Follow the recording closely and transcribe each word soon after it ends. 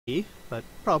but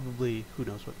probably who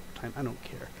knows what time. I don't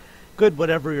care. Good,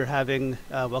 whatever you're having.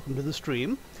 Welcome to the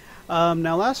stream.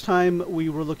 Now, last time we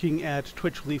were looking at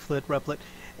Twitch Leaflet, Replit,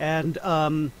 and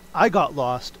I got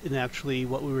lost in actually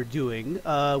what we were doing.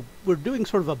 We're doing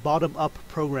sort of a bottom-up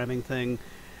programming thing,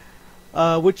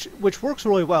 which works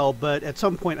really well, but at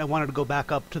some point I wanted to go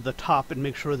back up to the top and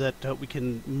make sure that we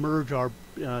can merge our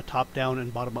top-down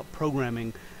and bottom-up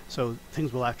programming so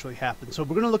things will actually happen. So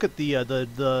we're going to look at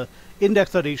the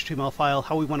index.html file,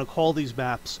 how we want to call these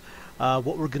maps,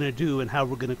 what we're going to do, and how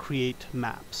we're going to create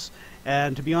maps.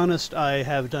 And to be honest, I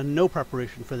have done no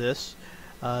preparation for this,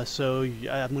 so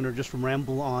I'm going to just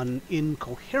ramble on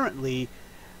incoherently,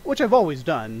 which I've always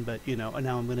done, but you know,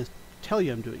 now I'm going to tell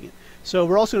you I'm doing it. So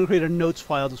we're also going to create a notes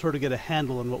file to sort of get a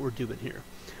handle on what we're doing here.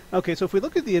 Okay, so if we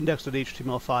look at the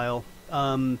index.html file,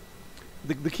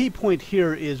 the key point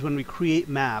here is when we create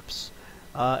maps,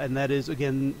 and that is,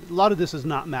 again, a lot of this is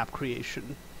not map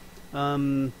creation.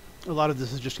 A lot of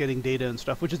this is just getting data and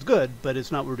stuff, which is good, but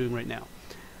it's not what we're doing right now.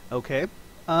 Okay,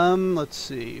 let's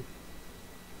see.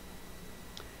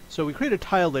 So we create a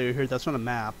tile layer here, that's not a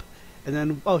map. And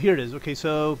then, oh, here it is. Okay,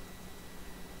 so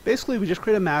basically we just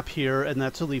create a map here, and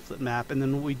that's a leaflet map, and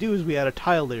then what we do is we add a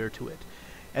tile layer to it.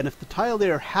 And if the tile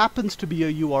layer happens to be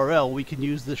a URL, we can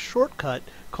use this shortcut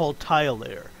called tile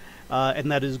layer. And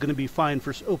that is going to be fine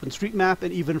for Openstreetmap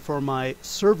and even for my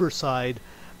server-side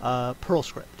Perl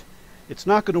script. It's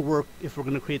not going to work if we're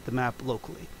going to create the map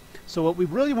locally. So what we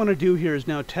really want to do here is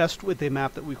now test with a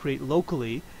map that we create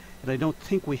locally, and I don't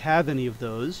think we have any of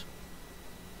those.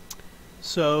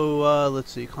 So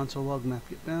let's see, console log map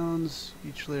get bounds,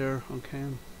 each layer, okay.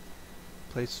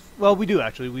 Place, well, we do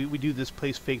actually, we do this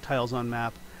place fake tiles on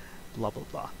map, blah blah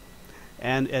blah,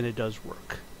 and it does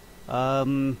work. But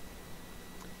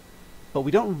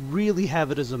we don't really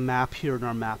have it as a map here in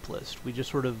our map list. We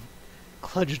just sort of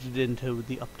kludged it into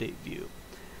the update view.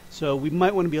 So we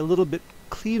might want to be a little bit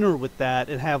cleaner with that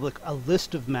and have like a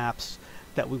list of maps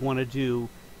that we want to do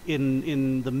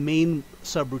in the main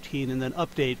subroutine, and then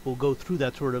update will go through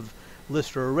that sort of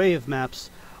list or array of maps.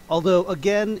 Although,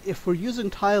 again, if we're using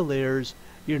tile layers,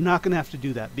 you're not going to have to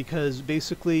do that, because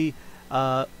basically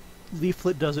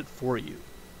Leaflet does it for you.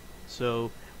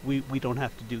 So we don't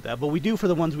have to do that, but we do for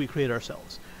the ones we create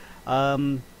ourselves.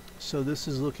 So this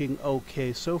is looking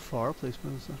okay so far.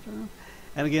 Placement is left out.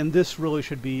 And again, this really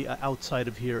should be outside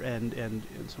of here and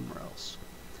somewhere else.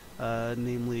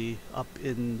 Namely, up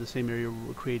in the same area where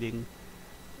we're creating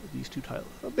these two tiles.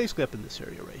 Basically up in this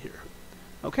area right here.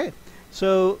 Okay,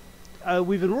 so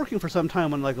we've been working for some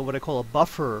time on like what I call a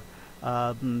buffer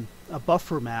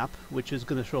map, which is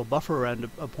going to show a buffer around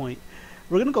a point.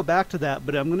 We're going to go back to that,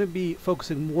 but I'm going to be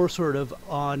focusing more sort of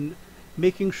on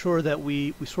making sure that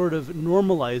we sort of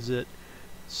normalize it,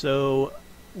 so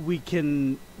we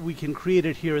can create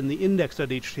it here in the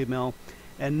index.html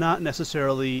and not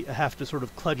necessarily have to sort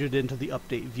of kludge it into the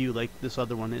update view like this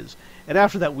other one is. And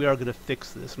after that, we are going to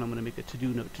fix this, and I'm going to make a to-do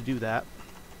note to do that.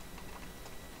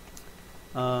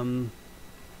 Not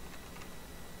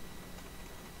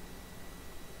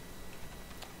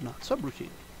subroutine.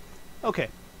 Okay.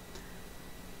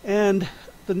 And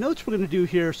the notes we're going to do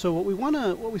here, so what we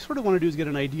sort of want to do is get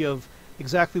an idea of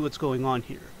exactly what's going on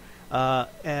here.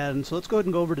 And so let's go ahead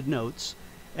and go over to notes.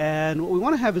 And what we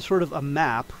want to have is sort of a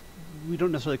map. We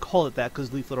don't necessarily call it that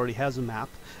because Leaflet already has a map.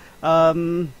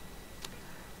 We'll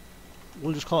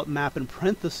just call it map in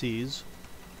parentheses.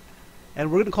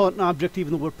 And we're going to call it an object,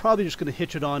 even though we're probably just going to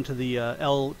hitch it on to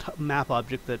the map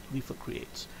object that Leaflet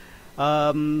creates.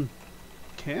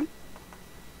 Okay.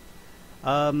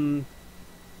 How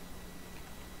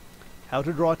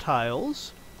to draw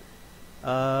tiles,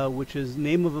 which is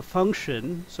name of a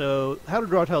function. So how to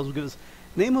draw tiles will give us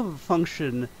name of a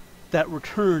function that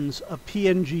returns a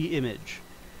PNG image.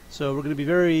 So we're going to be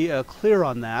very clear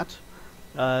on that,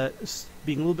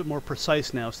 being a little bit more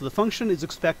precise now. So the function is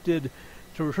expected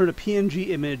to return a PNG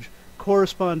image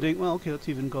corresponding, well, okay, let's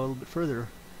even go a little bit further,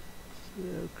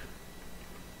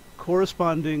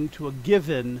 corresponding to a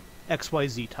given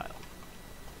XYZ tile.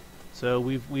 So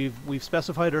we've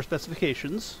specified our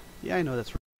specifications. Yeah, I know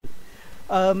that's right.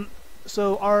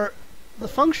 So the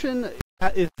function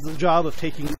is the job of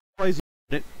taking XYZ.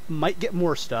 It might get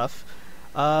more stuff.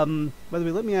 By the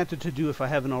way, let me add to do if I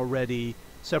haven't already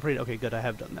separated. Okay, good, I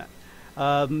have done that.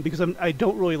 Because I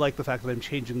don't really like the fact that I'm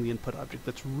changing the input object.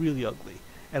 That's really ugly,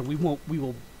 and we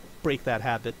will break that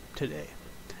habit today.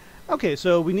 Okay,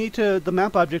 so the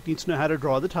map object needs to know how to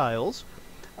draw the tiles.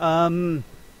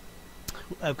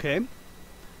 Okay,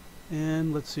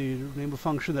 and let's see, name a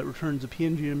function that returns a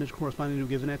PNG image corresponding to a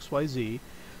given XYZ.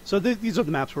 So these are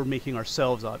the maps we're making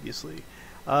ourselves, obviously.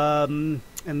 And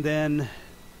then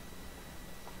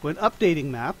When updating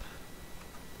map,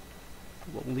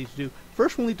 what we'll need to do,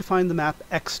 first we'll need to find the map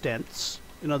extents.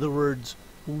 In other words,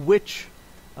 which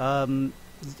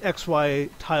XY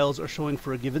tiles are showing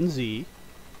for a given Z.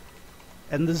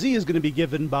 And the Z is going to be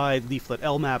given by Leaflet.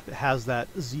 LMap has that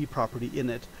Z property in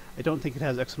it. I don't think it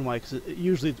has X and Y because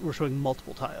usually we're showing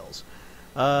multiple tiles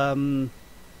for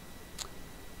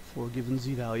a given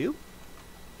Z value.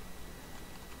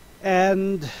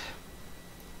 And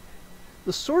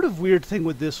the sort of weird thing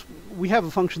with this, we have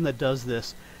a function that does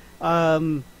this.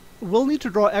 We'll need to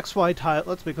draw XY tile.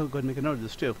 Let's go ahead and make a note of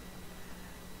this too.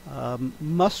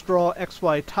 Must draw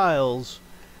XY tiles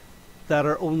that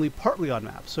are only partly on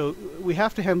map. So we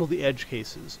have to handle the edge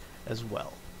cases as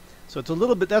well. So it's a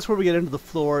little bit, that's where we get into the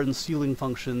floor and ceiling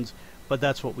functions, but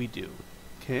that's what we do.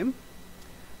 Okay.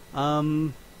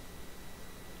 So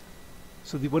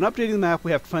when updating the map,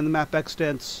 we have to find the map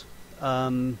extents.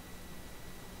 Then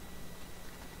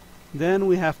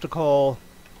we have to call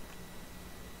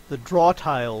the draw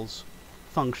tiles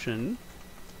function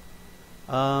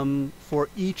for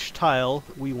each tile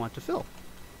we want to fill.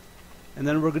 And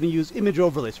then we're going to use image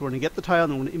overlay. So we're going to get the tile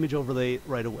and we're going to image overlay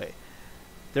right away.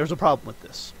 There's a problem with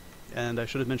this, and I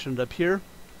should have mentioned it up here.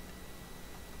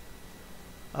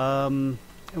 And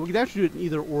we can actually do it in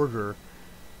either order.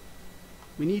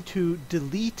 We need to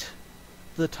delete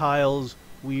the tiles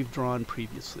we've drawn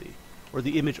previously, or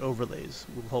the image overlays.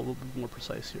 We'll be more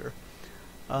precise here.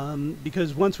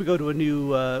 Because once we go to a new,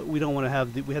 we don't want to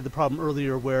have we had the problem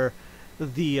earlier where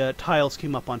the tiles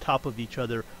came up on top of each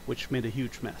other, which made a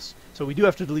huge mess. So we do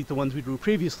have to delete the ones we drew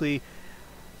previously.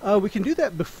 We can do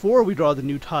that before we draw the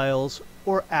new tiles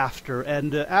or after,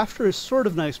 and after is sort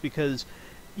of nice because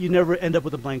you never end up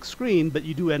with a blank screen, but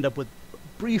you do end up with,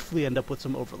 briefly end up with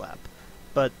some overlap,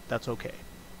 but that's okay.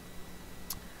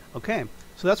 Okay,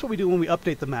 so that's what we do when we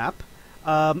update the map.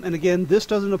 And again, this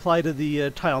doesn't apply to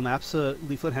the tile maps.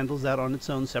 Leaflet handles that on its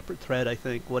own separate thread, I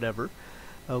think, whatever.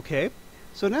 Okay,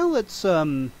 so now let's talk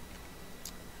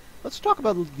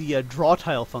about the draw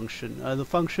tile function, the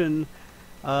function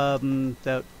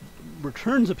that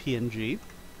returns a PNG.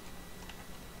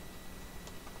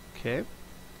 Okay,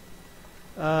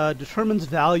 determines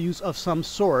values of some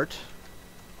sort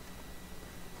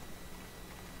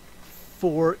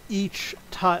for each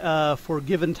for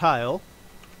given tile.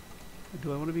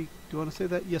 Do I want to say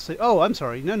that? Yes. Oh, I'm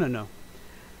sorry. No.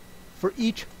 For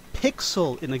each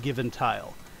pixel in a given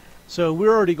tile. So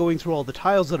we're already going through all the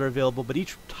tiles that are available, but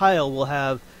each tile will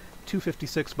have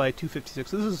 256 by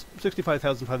 256. This is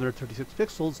 65,536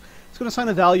 pixels. It's going to assign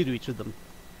a value to each of them.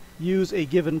 Use a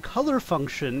given color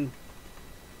function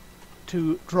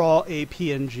to draw a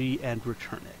PNG and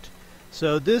return it.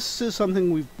 So this is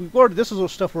something we've already, this is the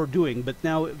stuff we're doing, but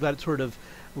now we've got it sort of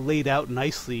laid out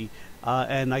nicely,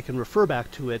 and I can refer back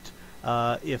to it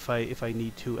if I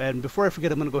need to. And before I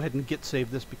forget, I'm going to go ahead and git save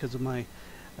this because of my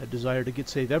desire to git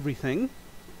save everything.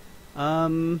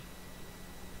 Apparently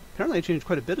I changed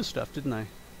quite a bit of stuff, didn't I?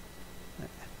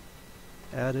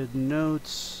 Added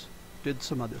notes, did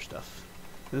some other stuff.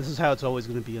 This is how it's always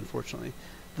going to be, unfortunately.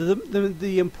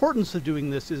 The importance of doing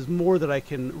this is more that I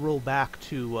can roll back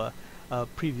to a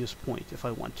previous point if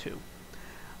I want to.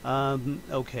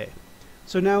 Okay.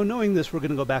 So now, knowing this, we're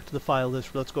going to go back to the file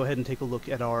list. Let's go ahead and take a look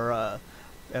at our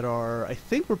I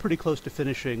think we're pretty close to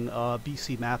finishing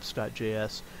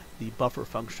bcmaps.js, the buffer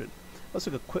function. Let's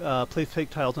look at place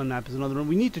fake tiles on map is another one.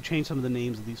 We need to change some of the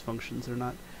names of these functions. They're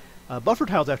not buffer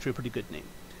tiles actually a pretty good name.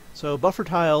 So buffer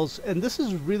tiles, and this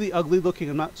is really ugly looking.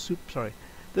 I'm not sorry.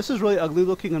 This is really ugly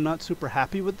looking. I'm not super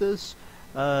happy with this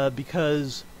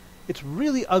because it's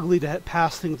really ugly to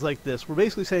pass things like this. We're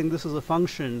basically saying this is a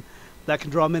function that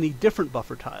can draw many different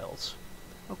buffer tiles.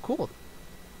 Oh, cool.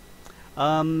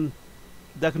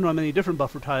 That can draw many different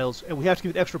buffer tiles, and we have to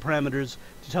give it extra parameters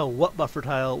to tell what buffer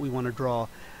tile we want to draw.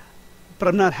 But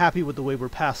I'm not happy with the way we're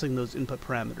passing those input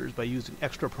parameters by using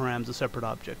extra params, a separate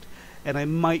object. And I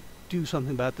might do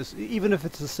something about this, even if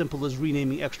it's as simple as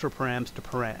renaming extra params to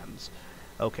params.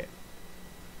 Okay.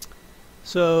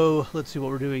 So let's see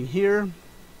what we're doing here.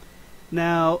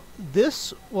 Now,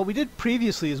 this, what we did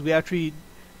previously is we actually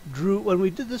drew, when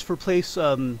we did this for place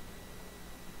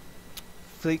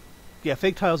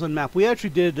fake tiles on map, we actually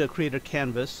did create a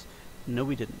canvas. No,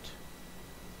 we didn't.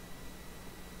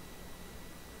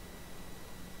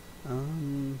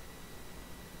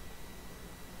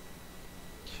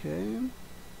 Okay.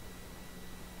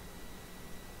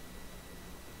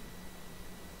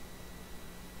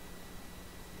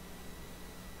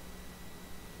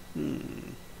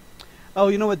 Oh,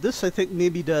 you know what? This, I think,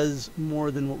 maybe does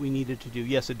more than what we needed to do.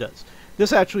 Yes, it does.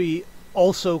 This actually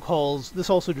also calls, this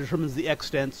also determines the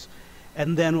extents,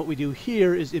 And then what we do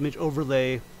here is image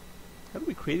overlay. How are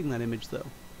we creating that image, though?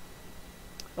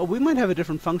 Oh, we might have a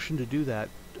different function to do that.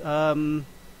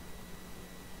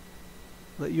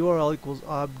 Let URL equals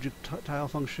object tile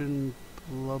function,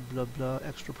 blah, blah, blah,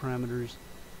 extra parameters.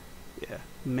 Yeah,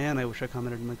 man, I wish I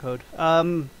commented in my code.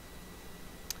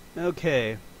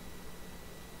 Okay.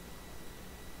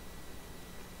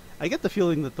 I get the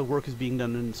feeling that the work is being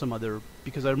done in some other,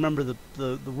 because I remember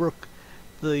the work,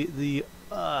 the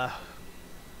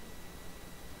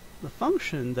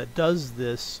function that does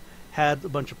this had a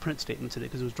bunch of print statements in it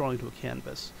because it was drawing to a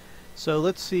canvas. So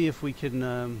let's see if we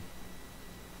can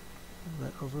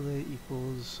let overlay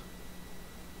equals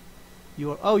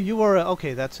URL.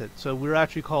 Okay, that's it. So we're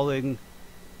actually calling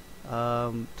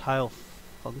tile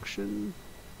function.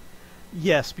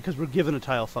 Yes, because we're given a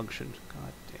tile function.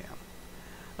 God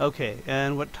damn. Okay,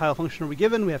 and what tile function are we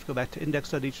given? We have to go back to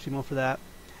index.html for that.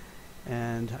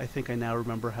 And I think I now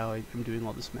remember how I'm doing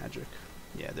all this magic.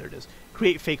 Yeah, there it is.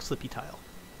 Create fake slippy tile.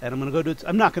 And I'm going to go to its,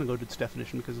 I'm not going to go to its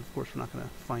definition because of course we're not going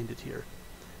to find it here.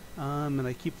 And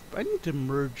I need to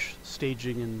merge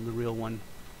staging in the real one.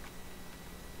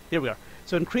 Here we are.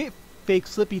 So in create fake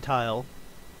slippy tile,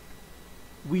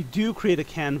 we do create a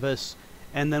canvas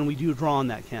and then we do draw on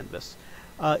that canvas.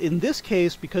 In this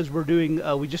case, because we're doing,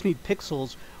 we just need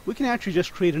pixels, we can actually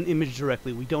just create an image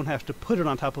directly. We don't have to put it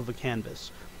on top of a canvas.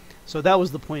 So that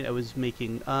was the point I was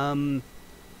making.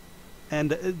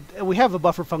 And we have a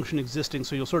buffer function existing,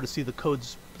 so you'll sort of see the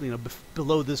codes,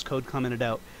 below this code commented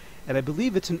out. And I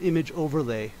believe it's an image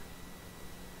overlay.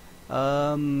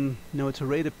 No, it's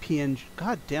array to PNG.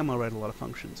 God damn, I'll write a lot of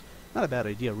functions. Not a bad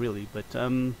idea, really, but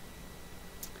so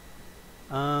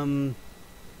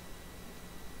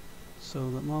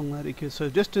the long latitude, so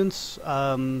distance.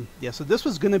 Yeah, so this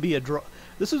was going to be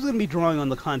This is going to be drawing on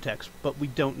the context, but we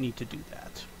don't need to do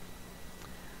that.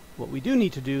 What we do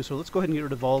need to do, so let's go ahead and get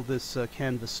rid of all this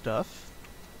canvas stuff.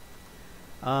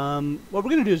 What we're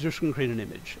going to do is just going to create an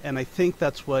image, and I think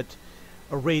that's what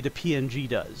array to PNG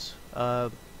does.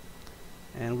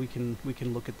 And we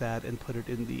can look at that and put it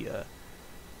in the.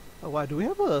 Oh wow, do we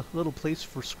have a little place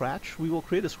for Scratch? We will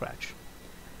create a Scratch.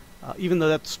 Even though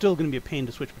that's still going to be a pain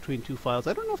to switch between two files.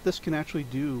 I don't know if this can actually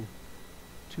do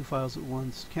two files at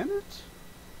once. Can it?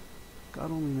 God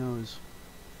only knows.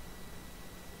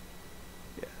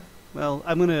 Well,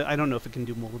 I don't know if it can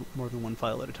do more than one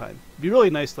file at a time. It'd be really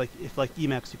nice, if like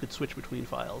Emacs, you could switch between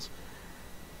files.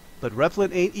 But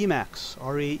Replit ain't Emacs,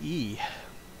 R-A-E.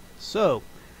 So,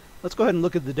 let's go ahead and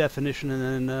look at the definition,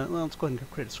 and then, well, let's go ahead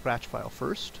and create a Scratch file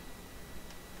first.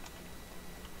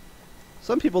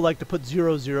 Some people like to put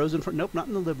 0 zeros in front. Nope, not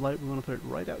in the liblight. We want to put it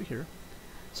right out here.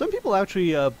 Some people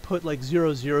actually put like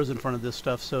 0 zeros in front of this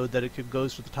stuff so that it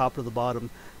goes to the top or the bottom.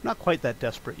 Not quite that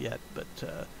desperate yet, but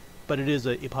it is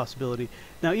a possibility.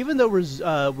 Now, even though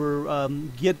we're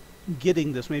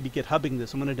getting this, maybe GitHubbing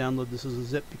this, I'm going to download this as a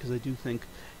zip because I do think,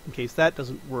 in case that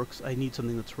doesn't work, I need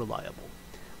something that's reliable.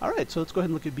 All right, so let's go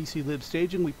ahead and look at bclib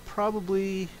staging.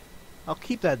 I'll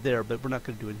keep that there, but we're not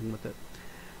going to do anything with it.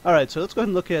 All right, so let's go ahead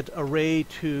and look at array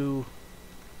to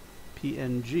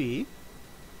PNG.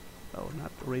 Oh,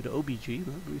 not array to OBG.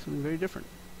 That would be something very different.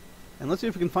 And let's see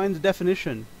if we can find the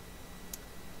definition.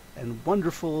 And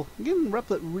wonderful. Again,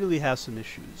 Replit really has some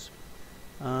issues.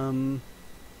 Oh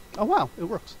wow, it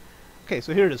works. Okay,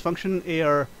 so here it is, function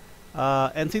AR.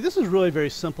 And see, this is really a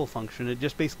very simple function. It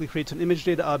just basically creates an image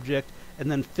data object and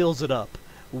then fills it up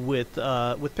with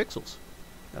pixels.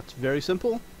 That's very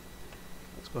simple.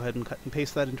 Let's go ahead and cut and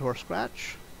paste that into our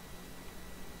Scratch.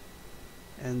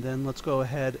 And then let's go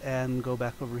ahead and go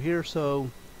back over here. So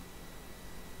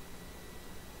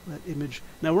that image.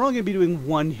 Now we're only going to be doing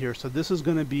one here, so this is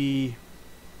going to be.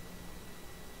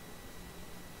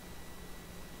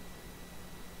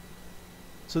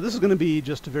 So this is going to be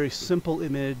just a very simple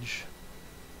image,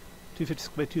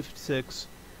 256 by 256.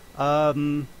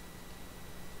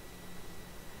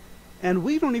 And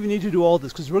we don't even need to do all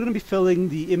this because we're going to be filling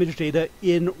the image data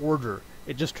in order.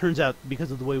 It just turns out because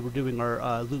of the way we're doing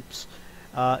our loops.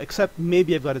 Except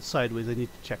maybe I've got it sideways. I need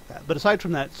to check that. But aside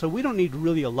from that, so we don't need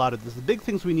really a lot of this. The big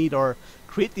things we need are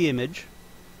create the image,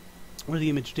 or the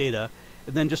image data,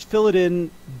 and then just fill it in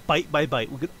byte by byte.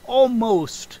 We could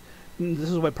almost,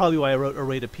 this is probably why I wrote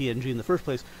array to PNG in the first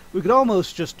place, we could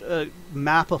almost just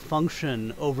map a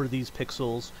function over these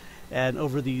pixels, and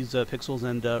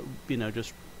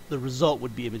just the result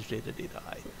would be image data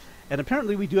I. And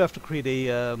apparently we do have to create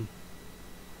a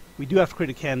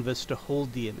canvas to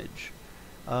hold the image.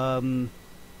 And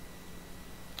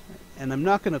I'm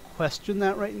not going to question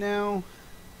that right now,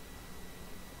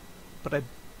 but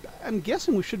I'm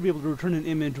guessing we should be able to return an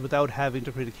image without having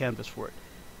to create a canvas for it.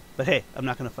 But hey, I'm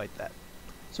not going to fight that.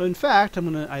 So in fact,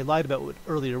 I lied about it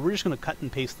earlier. We're just gonna cut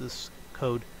and paste this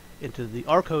code into the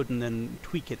R code and then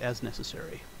tweak it as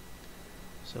necessary.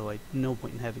 So no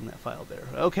point in having that file there.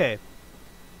 Okay.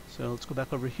 So let's go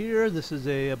back over here. This is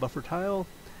a buffer tile.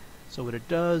 So what it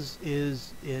does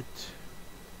is it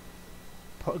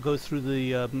goes through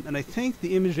the, and I think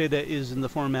the image data is in the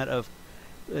format of,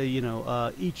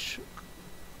 each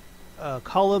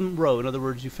column row. In other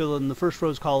words, you fill in the first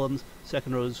row's columns,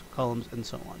 second row's columns, and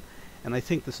so on. And I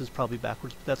think this is probably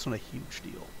backwards, but that's not a huge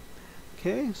deal.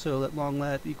 Okay, so let long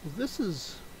lat equals, this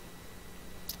is,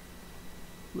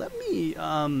 let me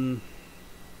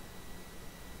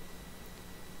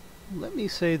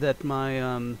say that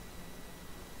my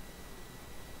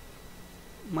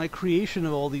my creation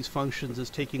of all these functions is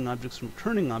taking objects and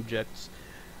returning objects,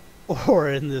 or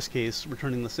in this case,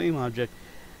 returning the same object,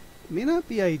 may not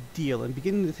be ideal. I'm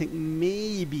beginning to think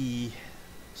maybe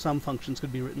some functions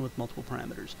could be written with multiple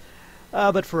parameters.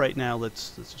 But for right now,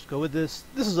 let's just go with this.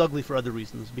 This is ugly for other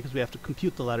reasons, because we have to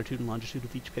compute the latitude and longitude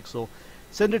of each pixel,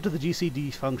 send it to the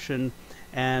GCD function,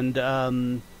 and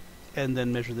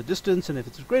then measure the distance, and if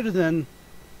it's greater than,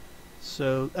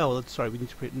 sorry, we need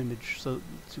to create an image. So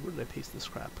let's see, where did I paste this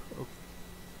crap? Oh,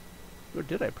 where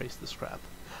did I paste this crap?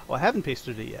 Oh, I haven't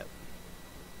pasted it yet.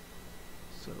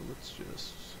 So let's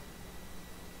just,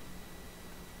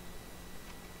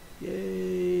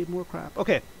 yay, more crap.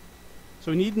 Okay,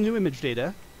 so we need new image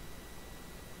data.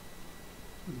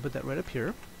 Put that right up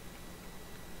here.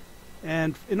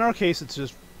 And in our case, it's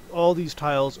just all these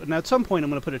tiles. And at some point,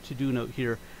 I'm going to put a to-do note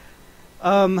here.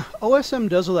 OSM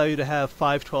does allow you to have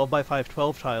 512 by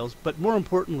 512 tiles, but more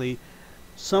importantly,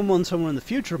 someone somewhere in the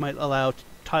future might allow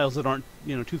tiles that aren't,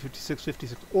 256,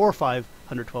 56, or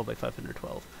 512 by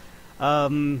 512.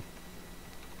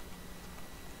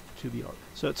 To be art.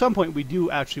 So at some point, we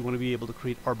do actually want to be able to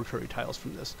create arbitrary tiles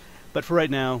from this. But for right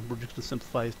now, we're just going to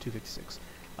simplify as 256.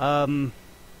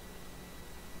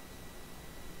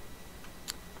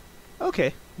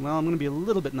 Okay, well, I'm going to be a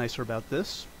little bit nicer about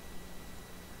this.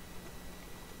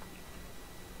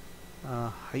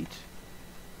 Height.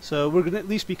 So we're going to at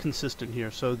least be consistent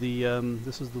here. So the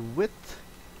this is the width.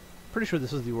 Pretty sure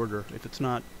this is the order. If it's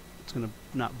not, it's going to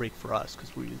not break for us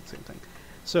because we're using the same thing.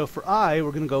 So for I,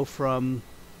 we're going to go from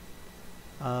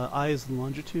I is the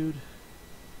longitude.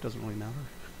 Doesn't really matter.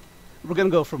 We're going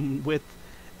to go from width,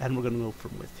 and we're going to go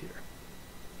from width here.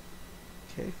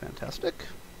 Okay, fantastic.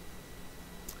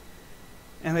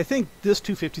 And I think this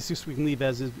 256 we can leave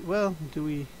as is. Well, do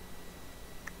we?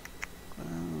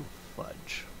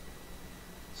 Fudge.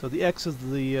 So the x is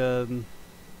the.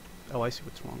 Oh, I see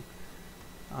what's wrong.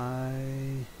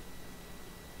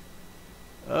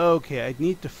 Okay, I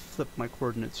need to flip my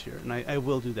coordinates here, and I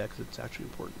will do that because it's actually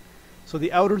important. So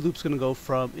the outer loop's going to go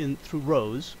through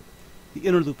rows. The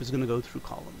inner loop is going to go through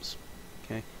columns.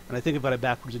 Okay, and I think if I it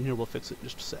backwards in here, we'll fix it in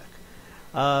just a sec.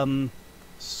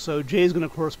 So j is going to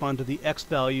correspond to the x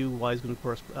value, I is going to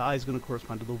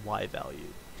correspond to the y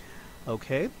value.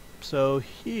 Okay, so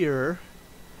here,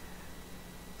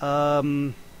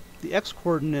 the x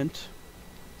coordinate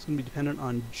is going to be dependent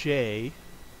on j.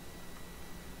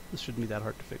 This shouldn't be that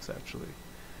hard to fix, actually.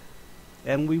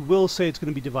 And we will say it's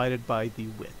going to be divided by the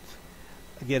width.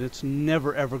 Again, it's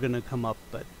never ever going to come up,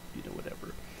 but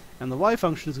whatever. And the y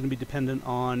function is going to be dependent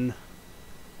on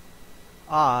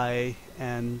I,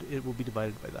 and it will be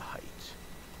divided by the height.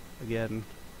 Again,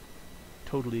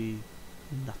 totally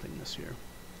nothingness here.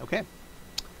 Okay.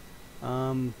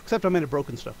 Except I might have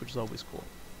broken stuff, which is always cool.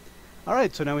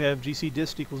 Alright, so now we have GC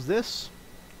dist equals this.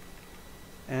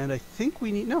 And I think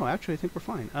we need... No, actually, I think we're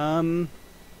fine.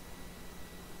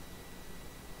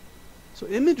 So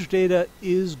image data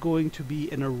is going to be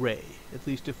an array. At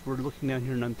least if we're looking down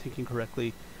here and I'm thinking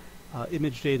correctly.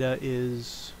 Image data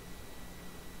is...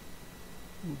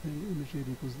 Image data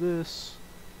equals this.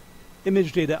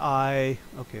 Image data I...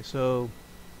 Okay, so...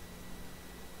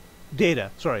 Data.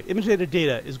 Sorry. Image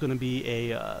data is going to be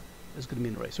an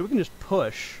array. So we can just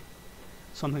push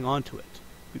something onto it.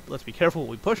 Let's be careful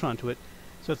what we push onto it.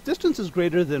 So if distance is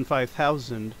greater than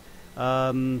 5,000,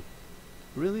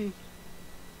 really?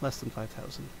 Less than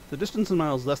 5,000. The distance in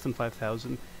miles is less than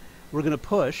 5,000. We're going to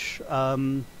push, what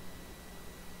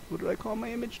did I call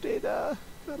my image data?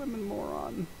 God, I'm a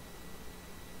moron.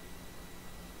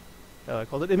 Oh, I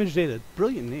called it image data.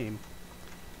 Brilliant name.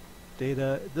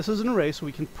 Data. This is an array, so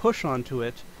we can push onto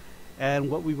it. And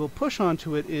what we will push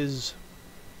onto it is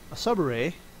a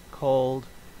subarray called,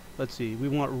 let's see, we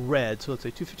want red, so let's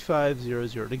say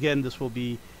 255.00. And again, this will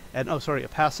be, and oh, sorry,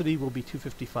 opacity will be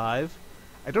 255.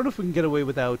 I don't know if we can get away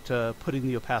without putting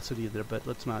the opacity in there, but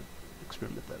let's not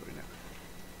experiment that right now.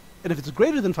 And if it's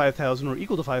greater than 5,000 or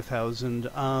equal to 5,000,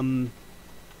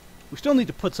 We still need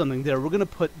to put something there. We're going to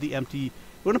put the empty.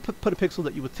 We're going to put a pixel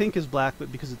that you would think is black,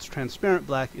 but because it's transparent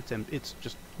black, it's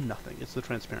just nothing. It's the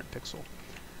transparent pixel.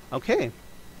 Okay.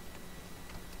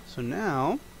 So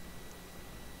now,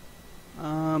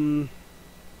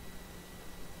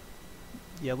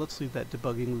 yeah, let's leave that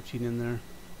debugging routine in there.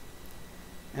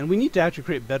 And we need to actually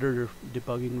create better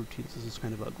debugging routines. This is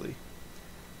kind of ugly.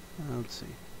 Let's see.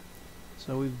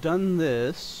 So we've done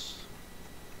this.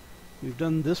 We've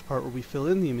done this part where we fill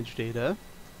in the image data.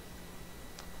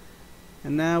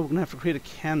 And now we're going to have to create a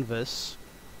canvas.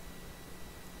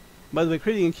 By the way,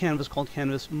 creating a canvas called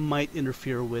canvas might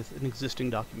interfere with an existing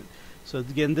document. So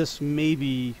again, this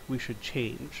maybe we should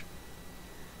change.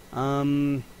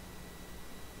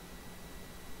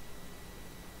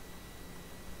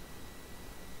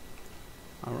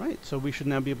 Alright, so we should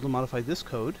now be able to modify this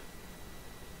code.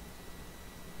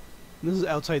 And this is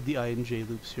outside the I and J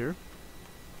loops here.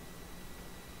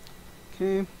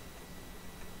 Okay.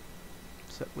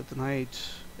 Set width and height.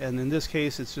 And in this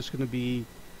case, it's just going to be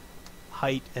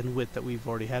height and width that we've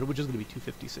already had, which is going to be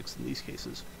 256 in these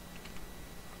cases.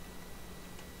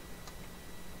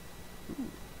 Ooh,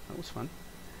 that was fun.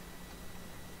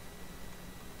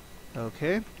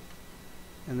 Okay.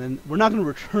 And then we're not going to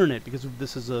return it because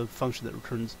this is a function that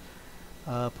returns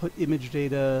put image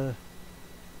data.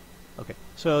 Okay,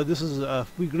 so this is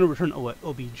we're going to return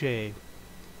obj,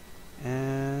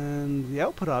 and the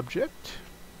output object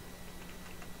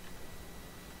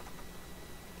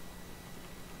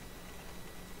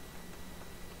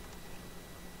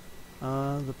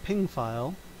the ping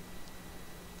file,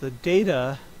 the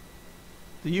data,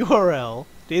 the URL,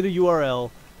 data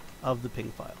URL of the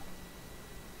ping file.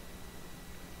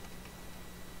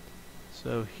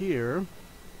 So here,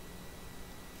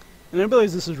 and I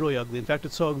realize this is really ugly. In fact,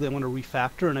 it's so ugly I want to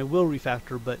refactor, and I will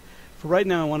refactor. But for right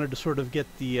now, I wanted to sort of get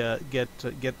the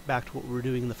get back to what we were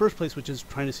doing in the first place, which is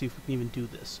trying to see if we can even do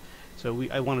this. So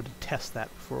I wanted to test that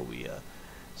before we.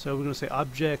 So we're going to say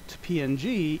object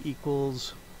PNG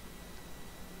equals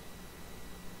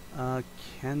oh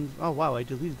wow, I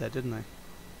deleted that, didn't I?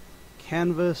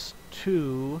 Canvas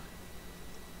to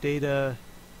data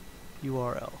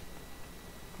URL.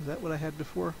 Is that what I had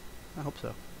before? I hope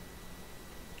so.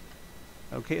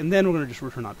 Okay, and then we're going to just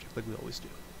return object like we always do.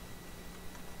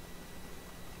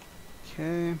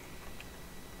 Okay.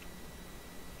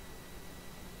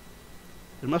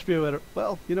 There must be a better...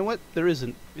 Well, you know what? There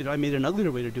isn't. You know, I made an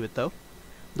uglier way to do it, though.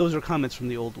 Those are comments from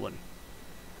the old one.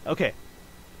 Okay.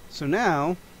 So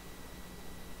now...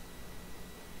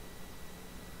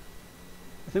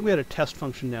 I think we had a test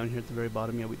function down here at the very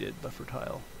bottom. Yeah, we did. Buffer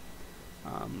tile.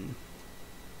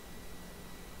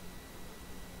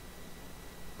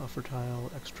 Buffer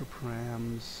tile, extra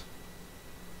params.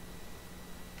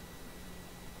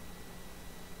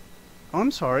 Oh,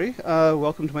 I'm sorry.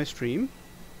 Welcome to my stream.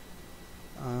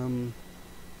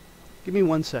 Give me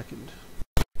 1 second.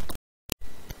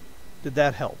 Did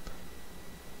that help?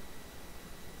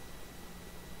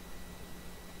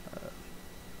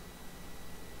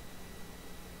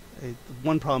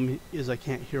 One problem is I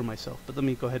can't hear myself, but let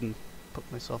me go ahead and put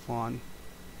myself on.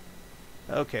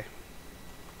 Okay.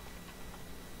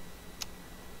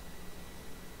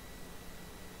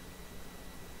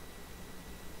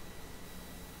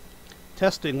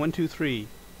 Testing 1 2 3.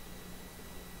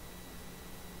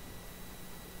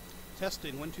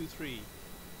 Testing 1 2 3.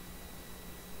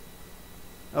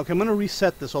 Okay, I'm going to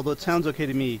reset this, although it sounds okay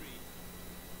to me.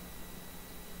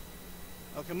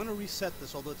 Okay, I'm going to reset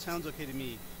this, although it sounds okay to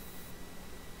me.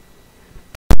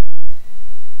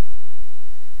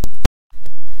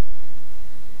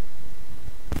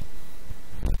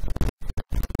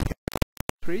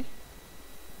 Three.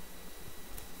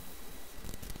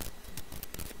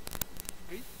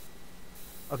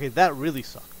 Okay, that really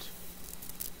sucked.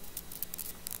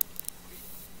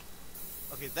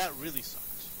 Okay, that really sucked.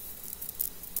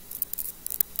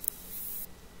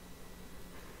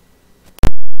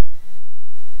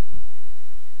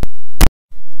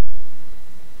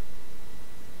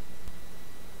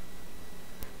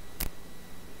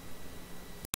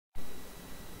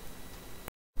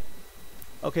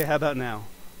 Okay, how about now?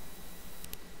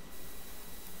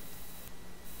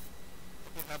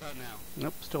 Okay, how about now?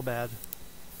 Nope, still bad.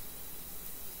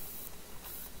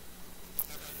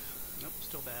 Nope,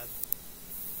 still bad.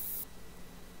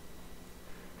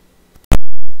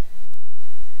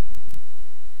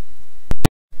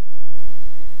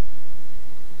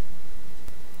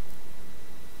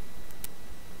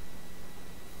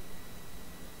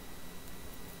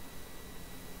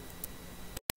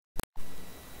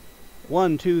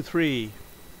 One, two, three.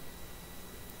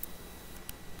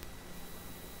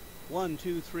 1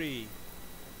 2 3.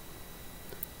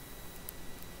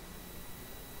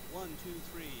 1, 2,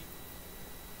 3. 1, 2,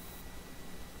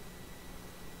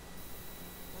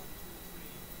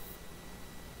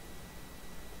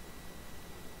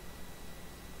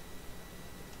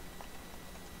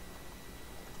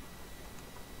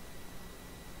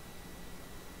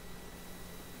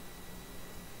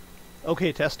 3.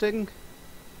 Okay, testing.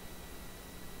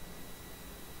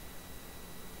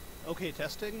 Okay,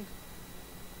 testing.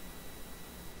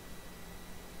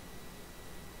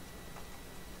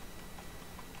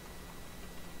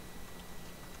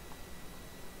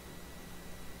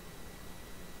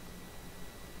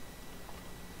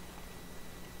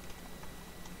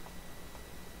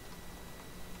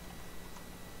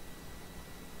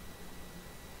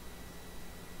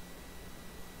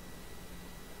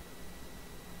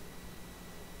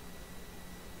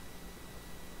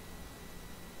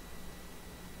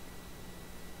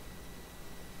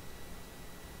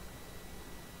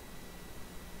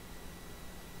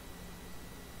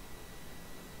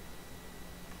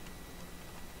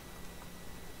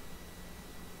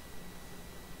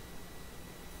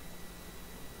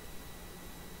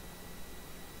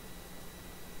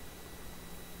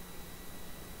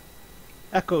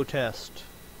 Echo test.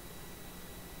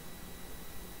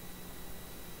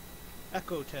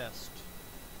 Echo test.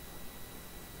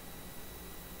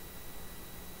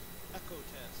 Echo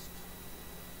test.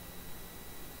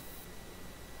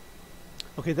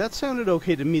 Okay, that sounded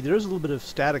okay to me. There's a little bit of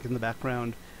static in the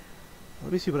background.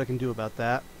 Let me see what I can do about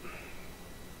that.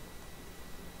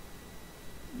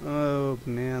 Oh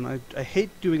man, I hate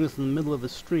doing this in the middle of a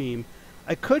stream.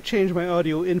 I could change my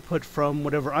audio input from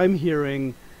whatever I'm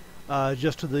hearing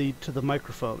just to the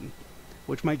microphone,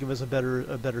 which might give us a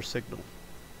better signal.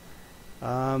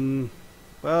 Well,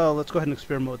 let's go ahead and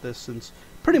experiment with this, since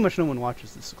pretty much no one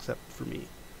watches this except for me.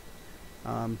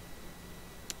 All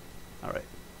right,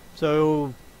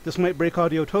 so this might break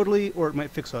audio totally, or it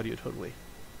might fix audio totally.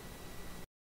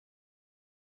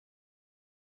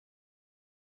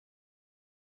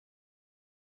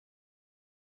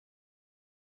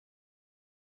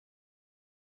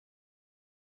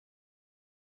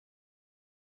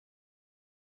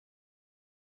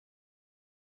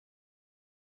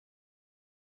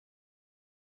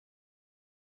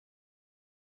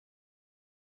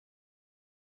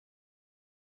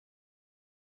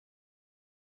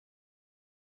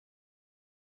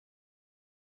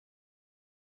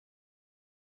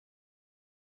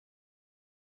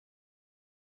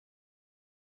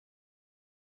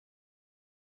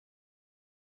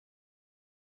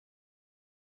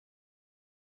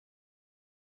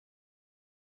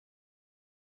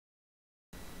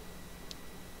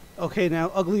 Okay,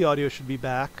 now ugly audio should be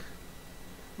back.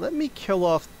 Let me kill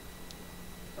off...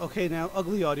 Okay, now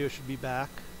ugly audio should be back.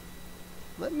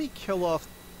 Let me kill off...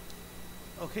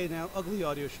 Okay, now ugly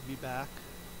audio should be back.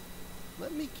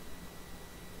 Let me...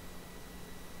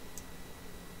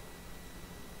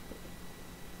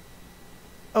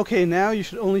 Okay, now you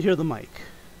should only hear the mic.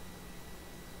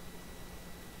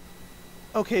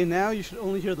 Okay, now you should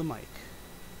only hear the mic.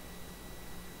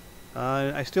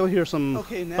 I still hear some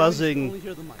buzzing.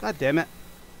 God damn it.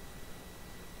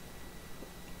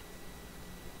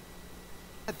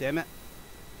 God damn it.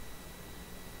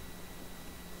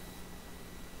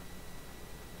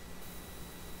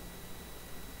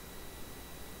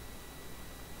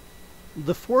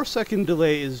 The 4-second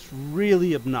delay is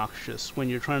really obnoxious when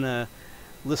you're trying to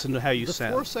listen to how you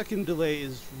sound. The 4-second delay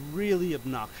is really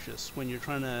obnoxious when you're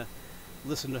trying to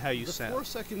listen to how you sound. The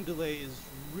 4-second delay is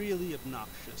really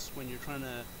obnoxious when you're trying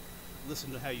to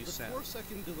listen to how you sound. The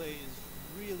 4-second delay is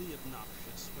really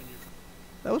obnoxious when you're trying...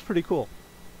 That was pretty cool.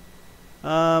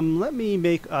 I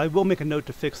will make a note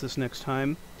to fix this next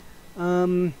time.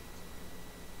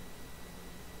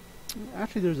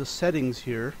 Actually, there's a settings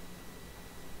here.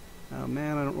 Oh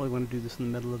man, I don't really want to do this in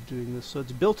the middle of doing this. So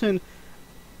it's built in.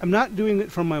 I'm not doing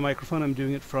it from my microphone. I'm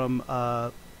doing it from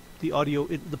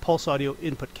the pulse audio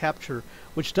input capture,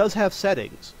 which does have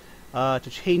settings to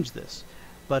change this.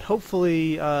 But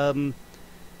hopefully I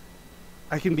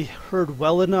can be heard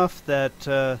well enough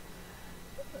that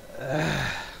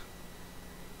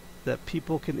that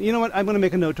people can... You know what? I'm going to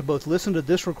make a note to both listen to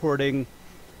this recording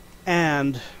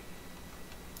and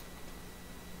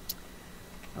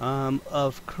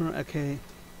okay,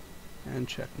 and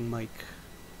check mic,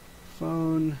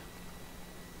 phone,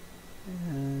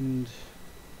 and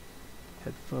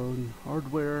headphone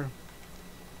hardware,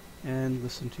 and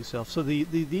listen to self. So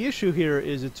the issue here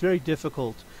is it's very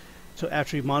difficult to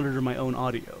actually monitor my own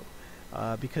audio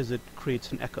because it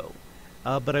creates an echo.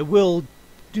 But I will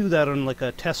do that on like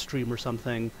a test stream or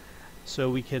something,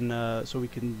 so I can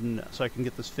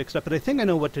get this fixed up. But I think I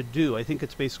know what to do. I think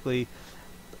it's basically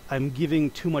I'm giving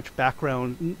too much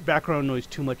background noise,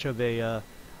 too much of a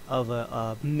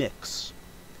mix,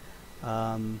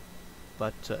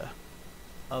 but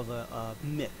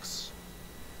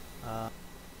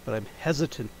I'm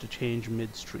hesitant to change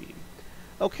midstream.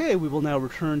 Okay, we will now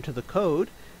return to the code.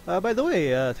 By the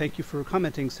way, thank you for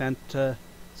commenting, Santana.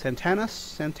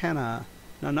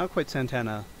 No, not quite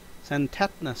Santana.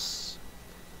 Santatnus.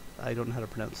 I don't know how to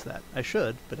pronounce that. I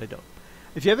should, but I don't.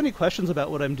 If you have any questions about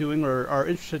what I'm doing or are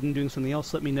interested in doing something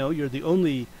else, let me know. You're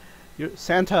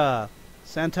Santa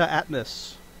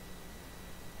Atnus.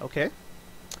 Okay.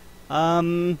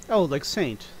 Oh, like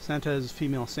saint. Santa is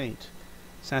female saint.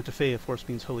 Santa Fe, of course,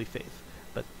 means holy faith,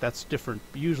 but that's different.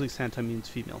 Usually Santa means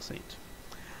female saint.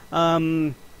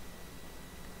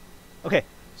 Okay,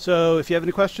 so if you have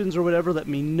any questions or whatever, let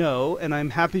me know, and I'm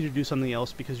happy to do something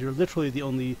else because you're literally the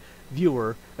only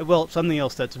viewer. Well, something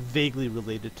else that's vaguely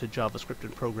related to JavaScript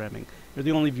and programming. You're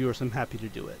the only viewer, so I'm happy to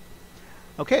do it.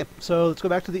 Okay, so let's go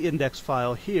back to the index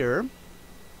file here.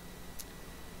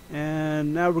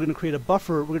 And now we're going to create a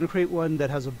buffer. We're going to create one that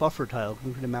has a buffer tile. We're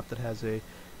going to create a map that has a,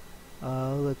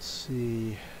 let's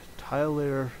see, tile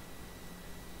layer.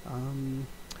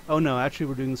 Oh no, actually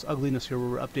we're doing this ugliness here where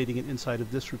we're updating it inside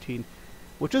of this routine,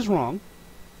 which is wrong.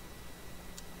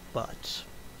 But,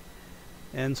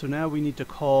 and so now we need to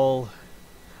call,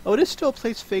 oh, it is still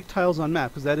place fake tiles on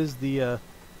map, because that is the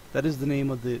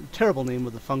name of the, terrible name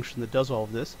of the function that does all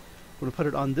of this. We're going to put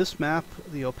it on this map.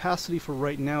 The opacity for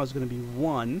right now is going to be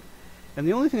 1. And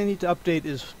the only thing I need to update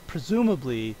is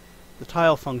presumably the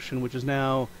tile function, which is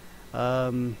now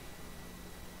tile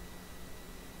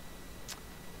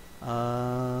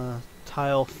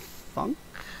func,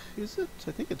 is it?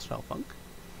 I think it's tile func.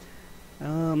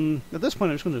 At this point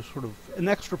I'm just going to sort of, an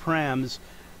extra params,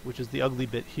 which is the ugly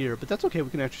bit here, but that's okay, we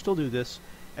can actually still do this,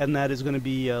 and that is going to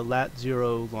be lat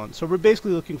 0 lon. So we're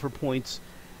basically looking for points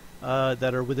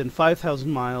that are within 5,000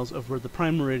 miles of where the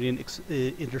prime meridian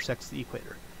intersects the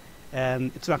equator.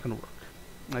 And it's not going to work.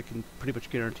 I can pretty much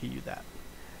guarantee you that.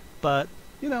 But,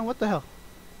 you know, what the hell?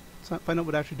 Let's find out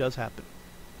what actually does happen.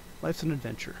 Life's an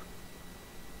adventure.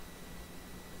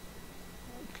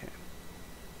 Okay.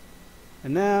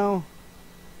 And now,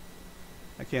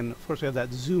 again, of course we have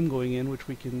that zoom going in, which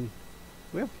we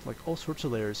have like all sorts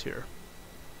of layers here.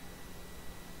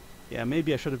 Yeah,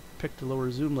 maybe I should have picked a lower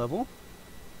zoom level.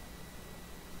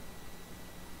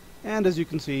 And as you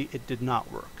can see, it did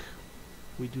not work.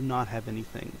 We do not have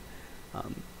anything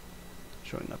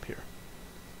showing up here.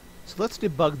 So let's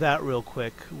debug that real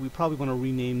quick. We probably want to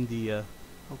rename the... oh,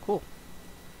 cool.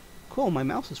 Cool, my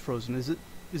mouse is frozen. Is it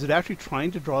actually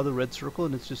trying to draw the red circle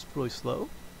and it's just really slow?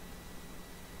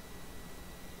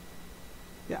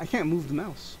 Yeah, I can't move the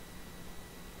mouse.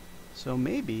 So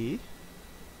maybe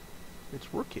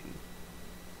it's working.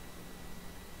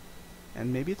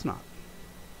 And maybe it's not.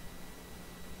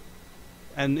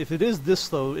 And if it is this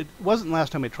slow, it wasn't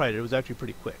last time I tried it. It was actually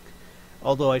pretty quick.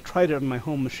 Although I tried it on my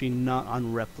home machine, not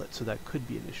on repl, so that could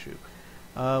be an issue.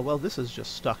 Well, this is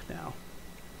just stuck now.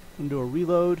 I'm going to do a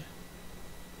reload.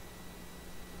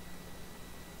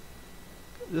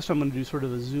 This time I'm going to do sort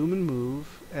of a zoom and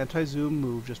move, anti-zoom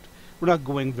move. Just, we're not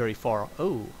going very far.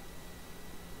 Oh.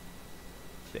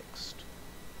 Fixed.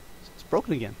 It's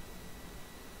broken again.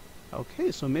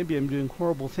 Okay, so maybe I'm doing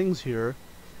horrible things here.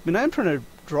 I mean, I'm trying to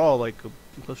draw like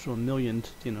close to a million,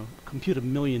 you know, compute a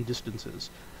million distances.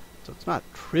 So it's not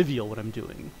trivial what I'm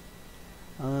doing.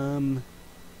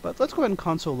 But let's go ahead and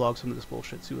console log some of this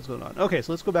bullshit, see what's going on. Okay,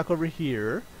 so let's go back over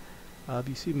here.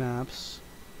 BC maps,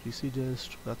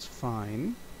 GCdist, that's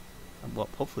fine. Well,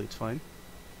 hopefully it's fine.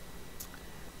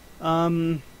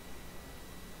 Nope,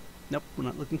 we're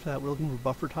not looking for that. We're looking for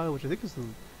buffer tile, which I think is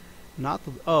not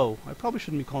the... Oh, I probably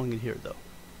shouldn't be calling it here, though.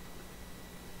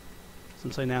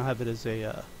 Since I now have it as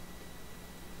a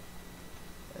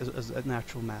as an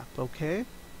actual map. Okay.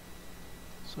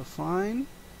 So fine.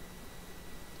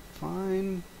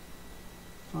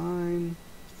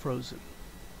 Frozen.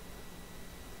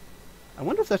 I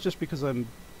wonder if that's just because I've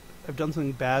done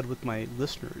something bad with my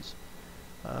listeners.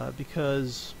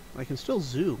 Because I can still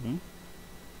zoom.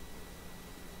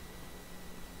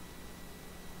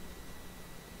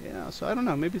 Yeah, so I don't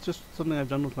know. Maybe it's just something I've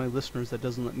done with my listeners that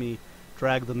doesn't let me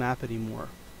drag the map anymore.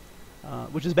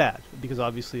 Which is bad, because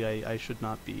obviously I should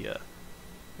not be,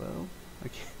 well, I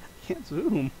can't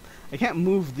zoom. I can't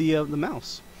move the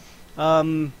mouse.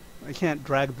 I can't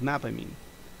drag the map, I mean.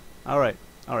 Alright,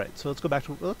 so let's go back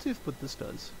to, well, let's see what this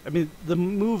does. I mean, the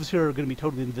moves here are going to be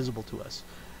totally invisible to us,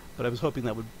 but I was hoping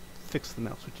that would fix the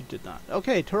mouse, which it did not.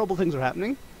 Okay, terrible things are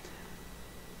happening.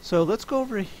 So let's go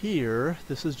over here.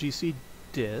 This is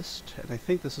GCdist, and I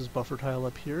think this is buffer tile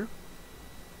up here.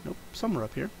 Nope, somewhere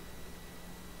up here.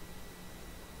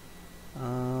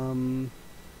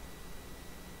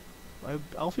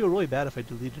 I'll feel really bad if I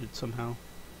deleted it somehow.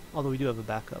 Although we do have a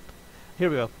backup. Here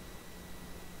we go.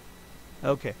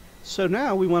 Okay, so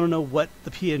now we want to know what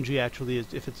the PNG actually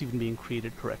is, if it's even being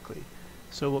created correctly.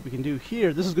 So what we can do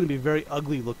here, this is going to be very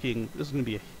ugly looking, this is going to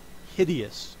be a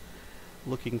hideous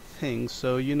looking thing.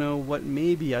 So you know what,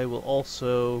 maybe I will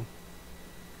also...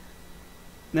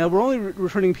 Now we're only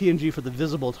returning PNG for the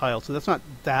visible tile, so that's not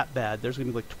that bad. There's going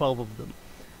to be like 12 of them.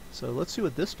 So let's see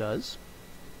what this does.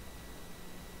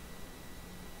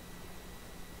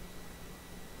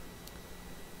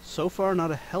 So far,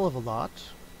 not a hell of a lot.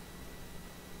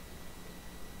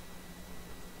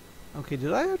 Okay,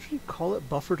 did I actually call it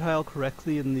buffer tile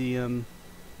correctly in the,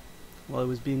 while I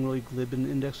was being really glib in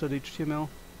index.html?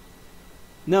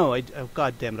 No, oh,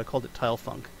 god damn it, I called it tile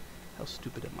func. How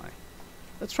stupid am I?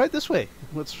 Let's try it this way.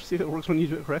 Let's see if it works when you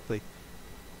do it correctly.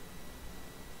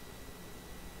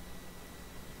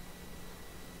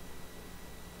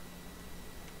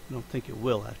 I don't think it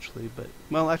will, actually, but...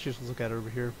 Well, actually, let's look at it over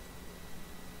here.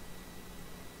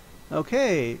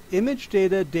 Okay, image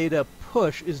data data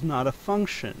push is not a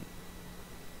function.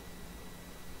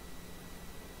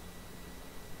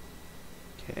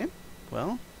 Okay,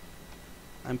 well,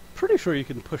 I'm pretty sure you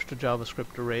can push to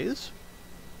JavaScript arrays,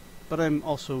 but I'm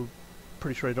also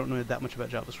pretty sure I don't know that much about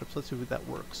JavaScript, so let's see if that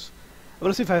works. I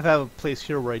want to see if I have a place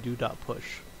here where I do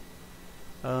 .push.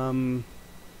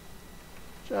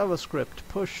 JavaScript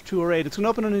push to array. It's going to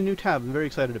open in a new tab. I'm very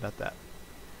excited about that.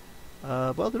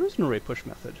 Well, there is an array push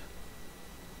method.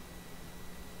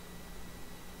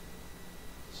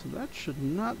 So that should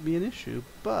not be an issue,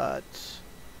 but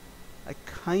I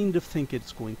kind of think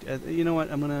it's going to... you know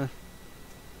what, I'm going to...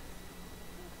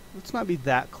 Let's not be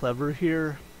that clever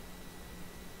here.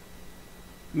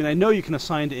 I mean, I know you can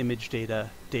assign to image data,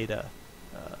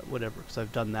 whatever, because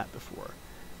I've done that before.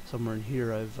 Somewhere in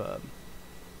here I've...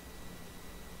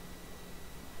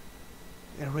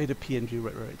 array to PNG,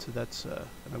 right, so that's...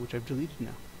 which I've deleted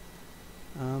now.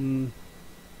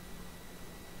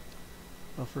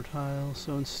 Buffer tile,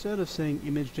 so instead of saying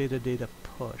image data data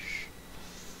push,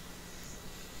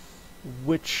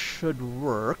 which should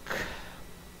work...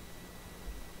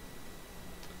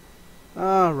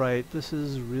 Alright, this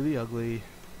is really ugly.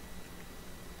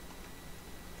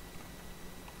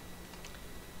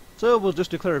 So we'll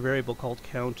just declare a variable called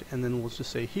count, and then we'll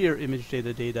just say here, image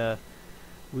data data.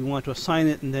 We want to assign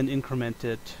it and then increment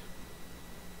it.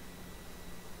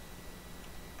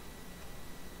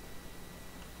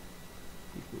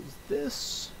 Equals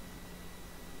this.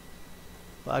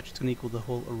 Well, actually it's going to equal the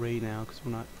whole array now because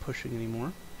we're not pushing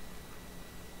anymore.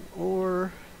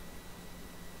 Or...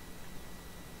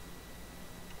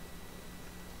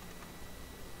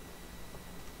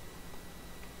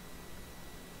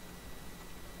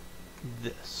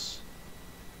 this.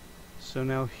 So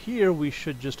now here we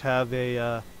should just have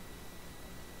a,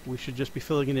 we should just be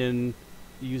filling it in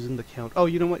using the count. Oh,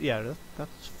 you know what? Yeah,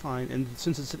 that's fine. And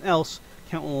since it's an else,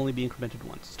 count will only be incremented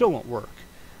once. Still won't work,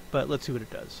 but let's see what it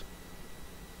does.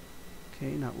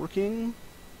 Okay, not working.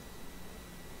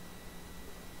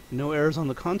 No errors on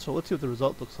the console. Let's see what the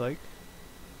result looks like.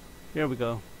 Here we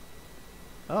go.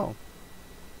 Oh.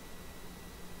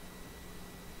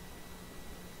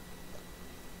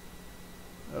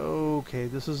 Okay,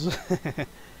 this is...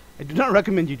 I do not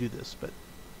recommend you do this, but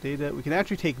data, we can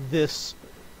actually take this,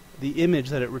 the image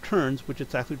that it returns, which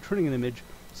it's actually returning an image,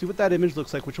 see what that image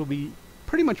looks like, which will be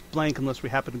pretty much blank unless we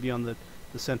happen to be on the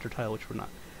center tile, which we're not.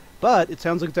 But it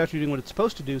sounds like it's actually doing what it's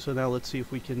supposed to do, so now let's see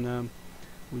if we can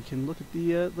look at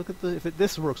the, if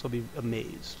this works, I'll be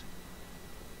amazed.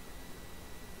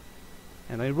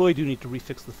 And I really do need to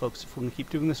refix the folks if we're going to keep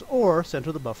doing this, or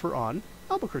center the buffer on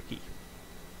Albuquerque.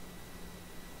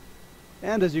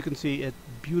 And as you can see, it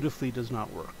beautifully does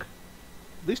not work.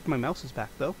 At least my mouse is back,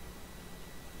 though.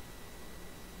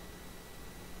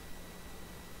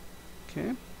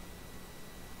 Okay.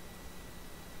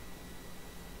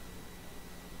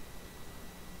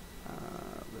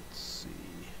 Let's see.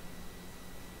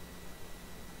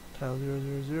 Tile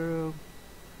 000.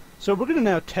 So we're going to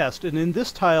now test, and in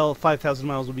this tile, 5,000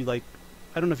 miles will be like,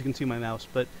 I don't know if you can see my mouse,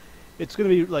 but it's going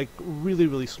to be like really,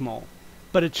 really small.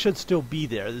 But it should still be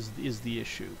there, is the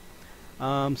issue.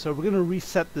 So we're going to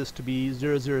reset this to be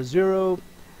 000.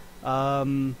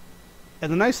 And the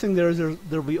nice thing there is there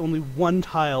will be only one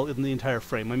tile in the entire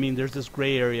frame. I mean, there's this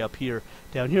gray area up here,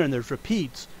 down here, and there's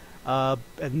repeats. And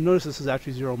notice this is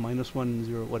actually 0, -1, and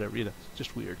 0, whatever. You know, it's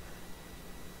just weird.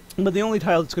 But the only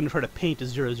tile that's going to try to paint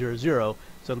is 000, so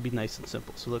it'll be nice and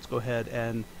simple. So let's go ahead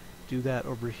and do that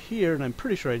over here. And I'm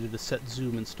pretty sure I did a set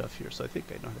zoom and stuff here, so I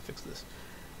think I know how to fix this.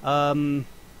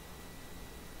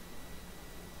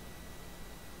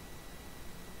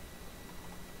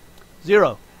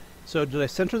 Zero. So did I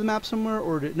center the map somewhere,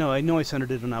 or no? I know I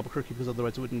centered it on Albuquerque because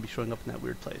otherwise it wouldn't be showing up in that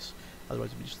weird place.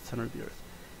 Otherwise it would be just the center of the Earth.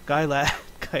 Guy lad.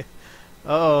 Guy.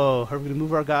 Oh, are we going to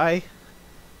move our guy?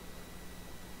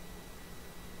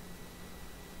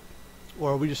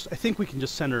 Or are we just... I think we can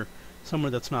just center somewhere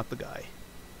that's not the guy.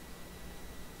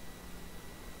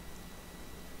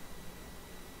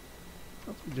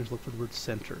 We just look for the word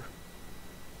center.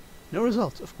 No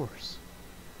results, of course.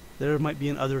 There might be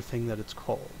another thing that it's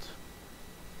called.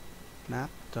 Map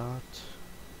dot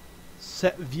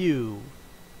set view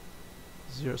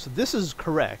 0. So this is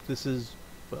correct. This is,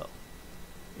 well,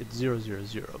 it's 0, 0,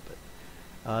 0,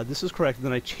 but this is correct. And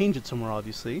then I change it somewhere,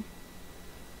 obviously.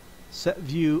 Set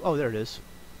view. Oh, there it is.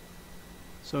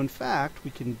 So in fact,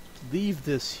 we can leave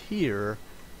this here,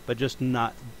 but just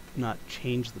not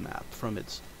change the map from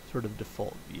its sort of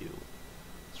default view.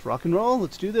 Let's rock and roll.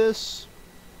 Let's do this.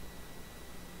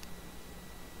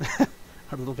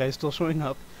 Our little guy's still showing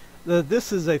up.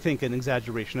 This is, I think, an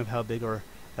exaggeration of how big our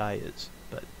guy is,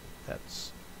 but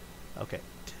that's okay.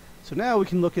 So now we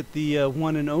can look at the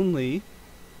one and only.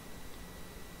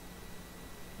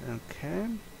 Okay.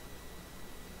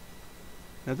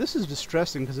 Now this is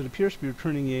distressing because it appears to be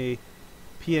returning a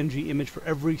PNG image for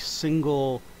every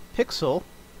single pixel,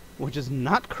 which is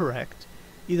not correct.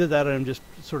 Either that or I'm just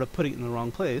sort of putting it in the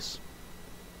wrong place.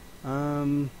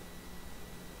 So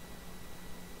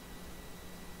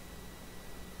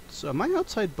am I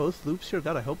outside both loops here?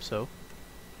 God, I hope so.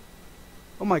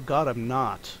 Oh my god, I'm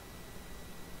not.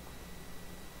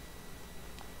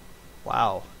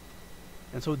 Wow.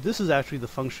 And so this is actually the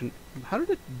function. How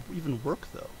did it even work,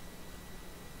 though?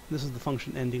 This is the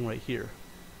function ending right here.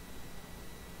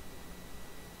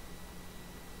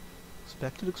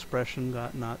 Expected expression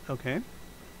got not... Okay.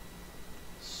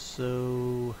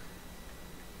 So...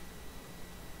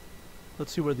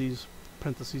 let's see where these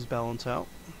parentheses balance out.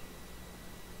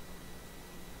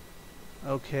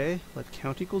 Okay, let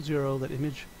count equal 0, let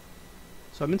image...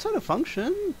 So I'm inside a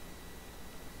function.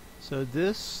 So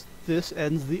this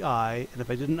ends the I, and if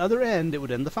I did another end, it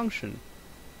would end the function.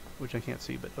 Which I can't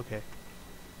see, but okay.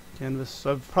 Canvas,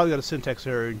 so I've probably got a syntax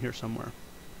error in here somewhere.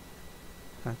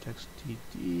 Context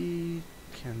TD,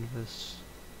 canvas.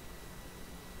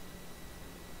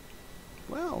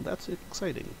 Well, that's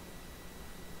exciting.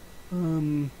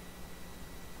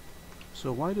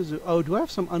 So why does it... Oh, do I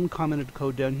have some uncommented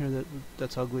code down here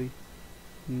that's ugly?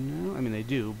 No, I mean I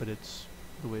do, but it's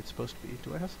the way it's supposed to be.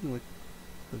 Do I have something like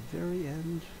the very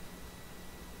end?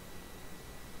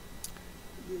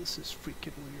 This is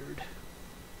freaking weird.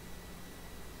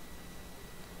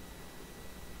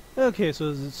 Okay,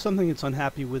 so there's something that's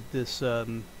unhappy with this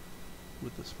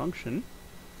function.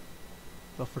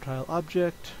 Buffer tile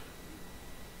object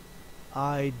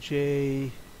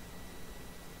ij.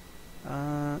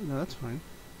 No, that's fine.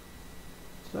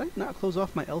 Did I not close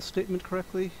off my else statement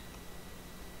correctly?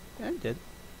 Yeah, I did.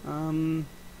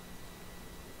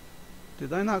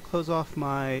 Did I not close off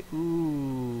my...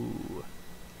 Ooh.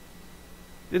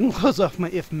 Didn't close off my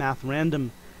if math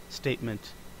random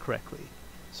statement correctly.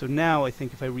 So now I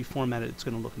think if I reformat it, it's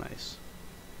going to look nice.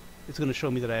 It's going to show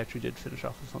me that I actually did finish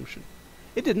off the function.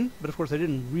 It didn't, but of course I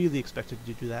didn't really expect it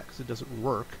to do that because it doesn't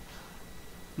work.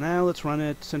 Now let's run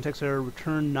it. Syntax error,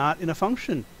 return not in a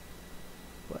function.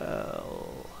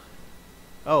 Well...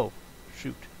 Oh,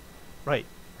 shoot. Right,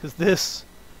 because this...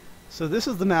 So this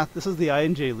is the math, this is the I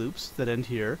and j loops that end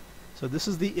here. So this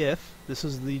is the if, this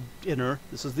is the inner,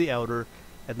 this is the outer,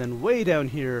 and then way down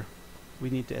here we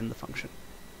need to end the function.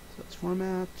 So let's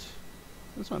format.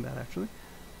 That's not bad, actually.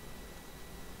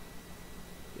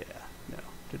 Yeah, no,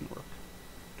 didn't work.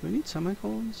 Do I need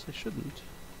semicolons? I shouldn't.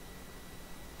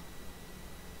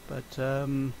 But,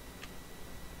 so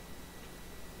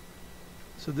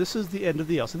this is the end of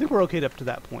the else. I think we're okay up to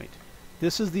that point.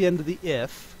 This is the end of the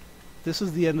if. This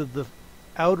is the end of the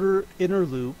outer inner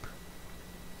loop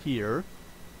here.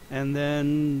 And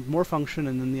then more function,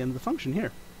 and then the end of the function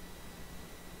here.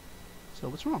 So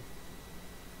what's wrong?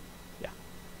 Yeah.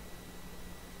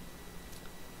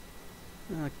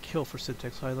 Kill for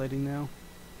syntax highlighting now.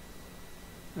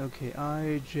 Okay,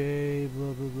 I, J,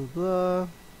 blah, blah, blah, blah.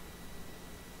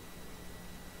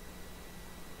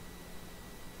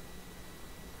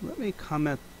 Let me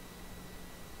comment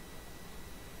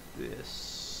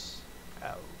this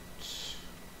out.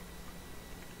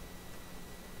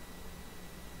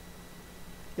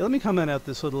 Yeah, let me comment out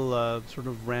this little sort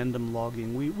of random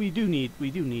logging. We do need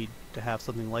to have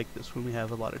something like this when we have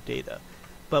a lot of data,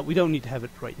 but we don't need to have it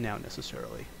right now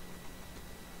necessarily.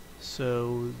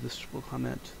 So this will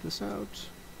comment this out.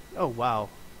 Oh wow,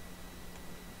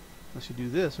 Unless you do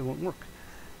this, it won't work.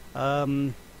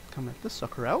 Comment this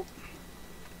sucker out.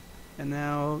 And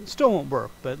now, it still won't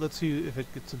work, but let's see if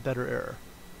it gets a better error.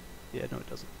 Yeah, no it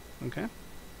doesn't. Okay.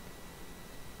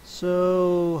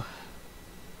 So,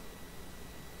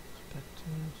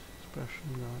 expected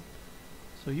expression got.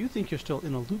 So you think you're still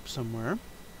in a loop somewhere.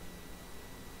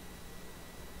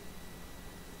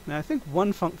 Now I think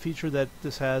one feature that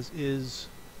this has is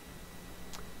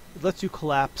it lets you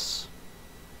collapse.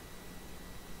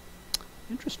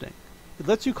 Interesting. It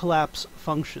lets you collapse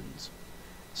functions.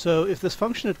 So if this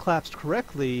function had collapsed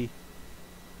correctly,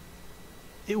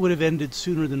 it would have ended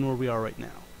sooner than where we are right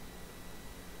now.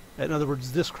 In other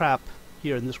words, this crap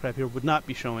here and this crap here would not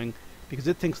be showing because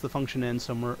it thinks the function ends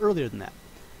somewhere earlier than that.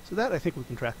 So that, I think we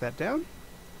can track that down.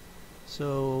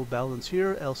 So balance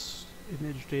here, else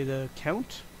image data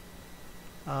count.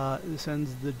 This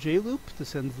ends the J loop,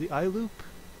 this ends the I loop.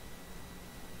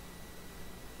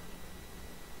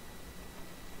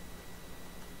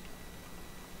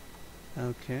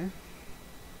 Okay.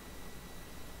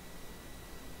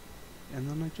 And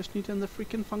then I just need to end the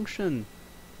freaking function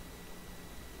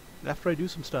after I do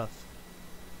some stuff.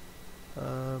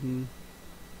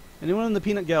 Anyone in the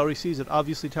peanut gallery sees it,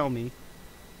 obviously tell me.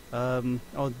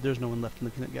 Oh, there's no one left in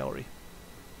the peanut gallery.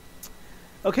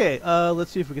 Okay,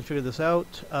 let's see if we can figure this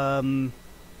out.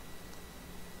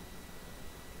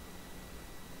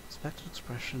 Expected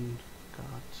expression got.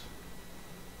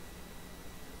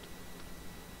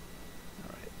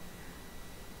 Alright.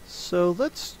 So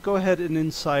let's go ahead and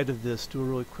inside of this do a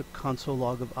really quick console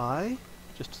log of I,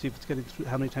 just to see if it's getting through,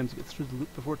 how many times it gets through the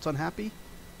loop before it's unhappy.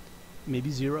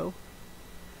 Maybe 0.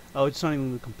 Oh, it's not even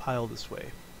going to compile this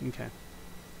way. Okay.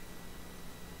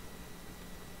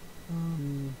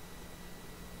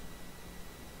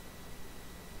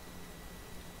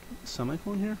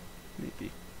 Semicolon here?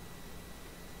 Maybe.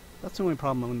 That's the only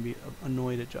problem. I'm going to be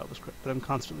annoyed at JavaScript, but I'm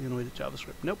constantly annoyed at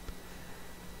JavaScript. Nope.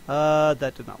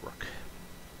 That did not work.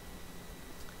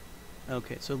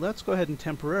 Okay, so let's go ahead and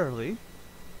temporarily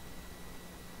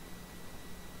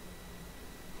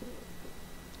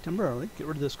get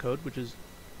rid of this code, which is...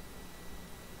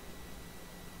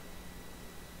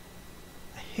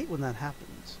 I hate when that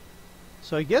happens.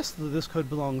 So I guess this code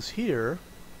belongs here.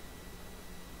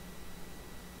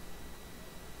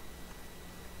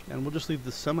 And we'll just leave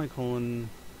the semicolon,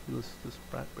 this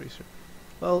brace here.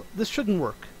 Well, this shouldn't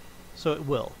work, so it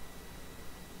will.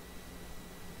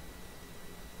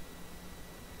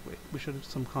 Wait, we should have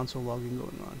some console logging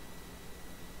going on.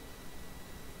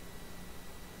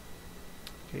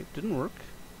 Okay, it didn't work.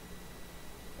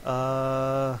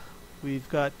 We've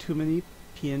got too many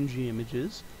PNG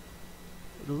images.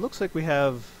 It looks like we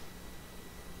have...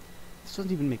 This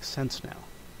doesn't even make sense now.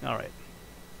 Alright.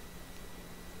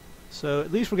 So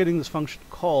at least we're getting this function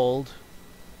called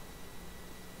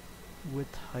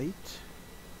width height.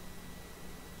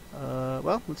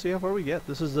 Well, let's see how far we get.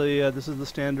 This is the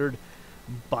standard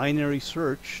binary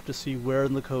search to see where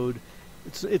in the code.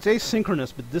 It's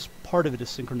asynchronous, but this part of it is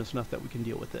synchronous enough that we can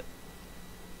deal with it.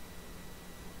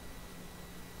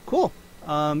 Cool.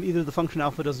 Either the function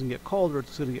alpha doesn't get called, or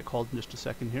it's going to get called in just a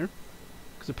second here,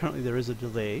 because apparently there is a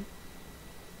delay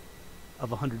of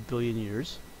 100 billion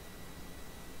years.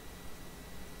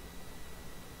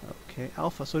 Okay,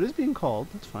 alpha, so it is being called,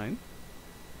 that's fine.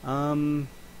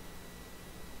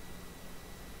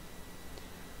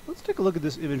 Let's take a look at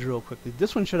this image real quickly.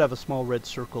 This one should have a small red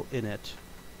circle in it.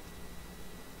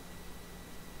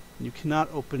 You cannot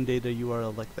open data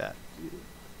URL like that.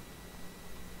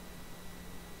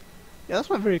 Yeah, that's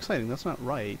not very exciting, that's not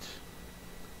right.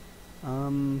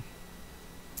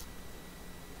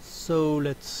 So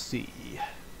let's see.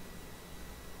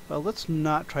 Well, let's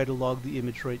not try to log the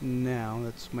image right now.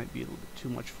 That might be a little bit too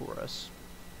much for us.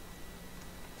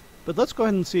 But let's go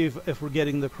ahead and see if we're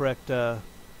getting the correct...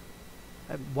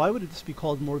 why would this be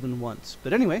called more than once?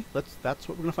 But anyway, that's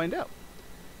what we're going to find out.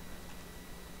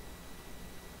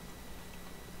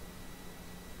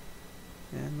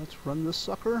 And let's run this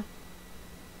sucker.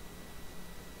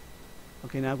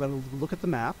 Okay, now I've got to look at the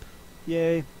map.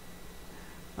 Yay.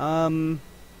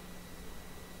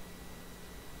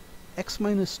 X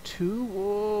minus 2?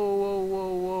 Whoa,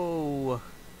 whoa, whoa, whoa.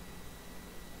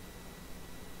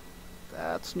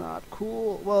 That's not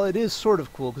cool. Well, it is sort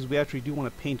of cool, because we actually do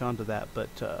want to paint onto that,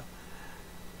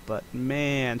 but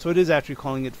man, so it is actually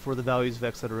calling it for the values of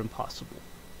x that are impossible.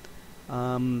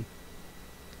 So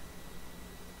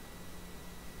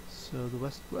the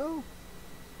west, well...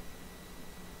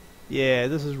 Yeah,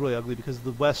 this is really ugly, because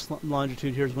the west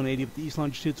longitude here is 180, but the east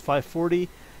longitude is 540.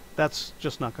 That's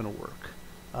just not going to work.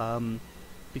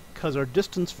 Because our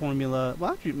distance formula...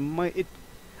 Well, actually,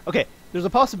 okay, There's a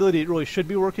possibility it really should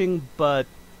be working, but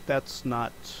that's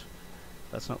not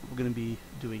what we're going to be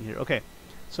doing here. Okay,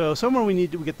 so somewhere we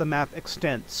get the map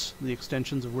extents, the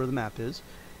extensions of where the map is,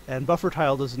 and buffer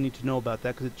tile doesn't need to know about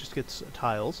that because it just gets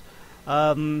tiles.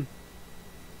 So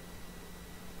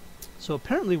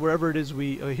apparently wherever it is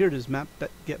here it is, map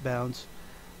get bounds.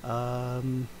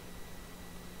 Okay,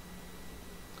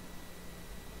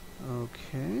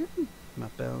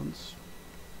 map bounds.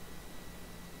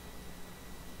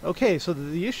 Okay, so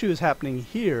the issue is happening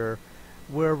here,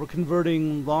 where we're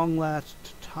converting long lat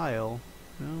to tile.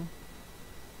 No?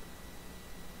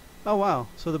 Oh wow,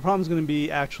 so the problem's going to be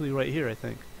actually right here, I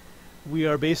think. We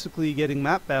are basically getting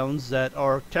map bounds that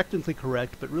are technically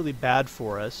correct, but really bad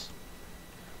for us.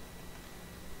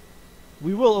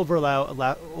 We will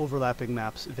overlapping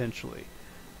maps eventually,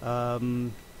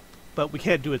 but we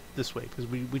can't do it this way because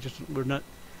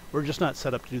we're just not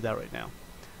set up to do that right now.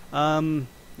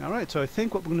 All right, so I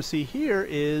think what we're going to see here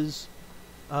is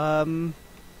I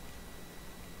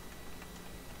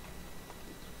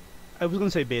was going to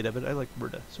say beta, but I like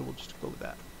beta, so we'll just go with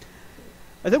that.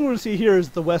 I think what we're going to see here is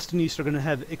the west and east are going to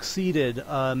have exceeded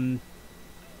the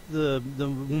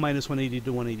minus 180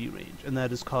 to 180 range, and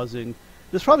that is causing.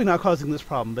 This is probably not causing this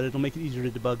problem, but it'll make it easier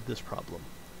to debug this problem.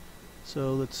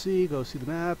 So let's see, go see the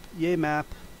map. Yay, map.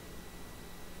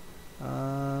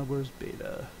 Where's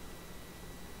beta?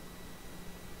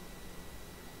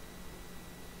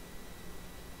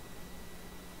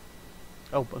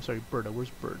 Oh, I'm sorry, Berta. Where's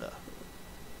Berta?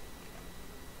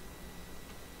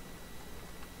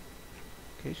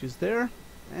 Okay, she's there,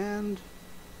 and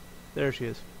there she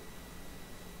is.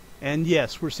 And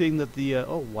yes, we're seeing that the,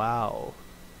 oh wow.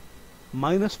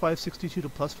 Minus 562 to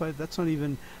plus 5, that's not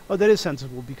even... Oh, that is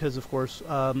sensible because, of course,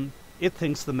 it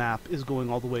thinks the map is going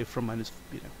all the way from minus,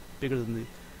 bigger than the...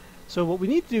 So what we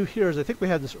need to do here is, I think we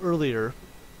had this earlier,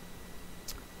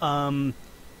 and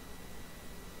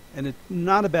it's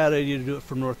not a bad idea to do it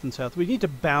from north and south. We need to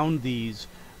bound these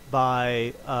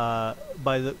by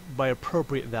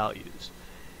appropriate values.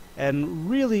 And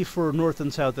really, for north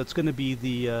and south, that's going to be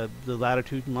the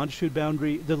latitude and longitude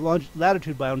boundary,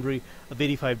 latitude boundary of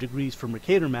 85 degrees for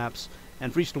Mercator maps,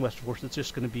 and for east and west, of course, it's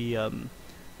just going to be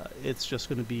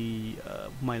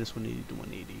minus 180 to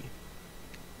 180.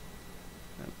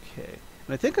 Okay,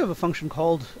 and I think I have a function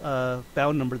called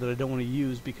bound number that I don't want to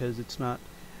use because it's not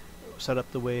set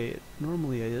up the way it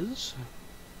normally is.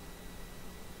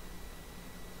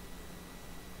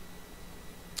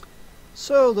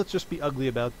 So let's just be ugly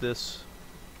about this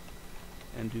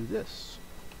and do this.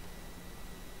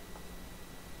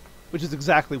 Which is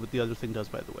exactly what the other thing does,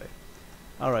 by the way.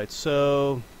 Alright,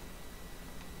 so...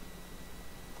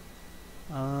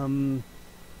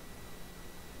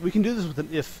 we can do this with an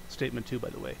if statement too, by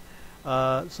the way.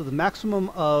 So the maximum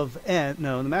of n...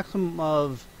 No, the maximum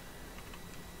of...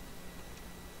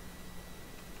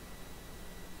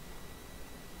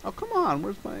 Oh, come on,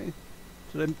 where's my...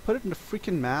 Did I put it into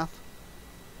freaking math?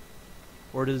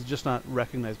 Or does it just not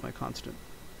recognize my constant?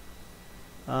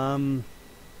 Or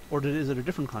is it a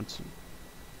different constant?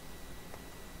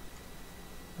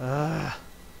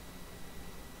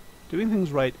 Doing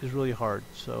things right is really hard,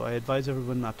 so I advise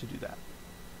everyone not to do that.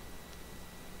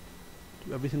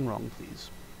 Do everything wrong, please.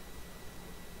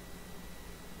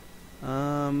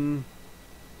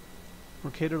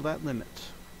 Mercator lat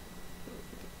limit.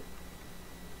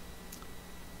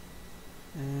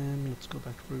 And let's go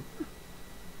back to root.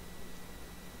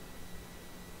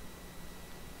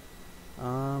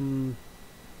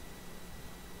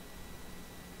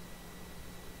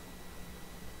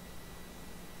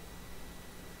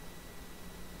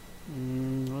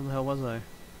 Where the hell was I?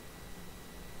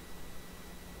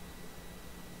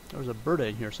 There was a Berta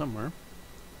in here somewhere.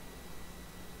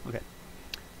 Okay.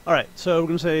 Alright, so we're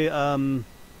going to say,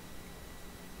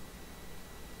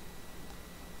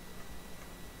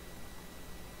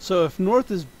 so if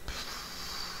north is...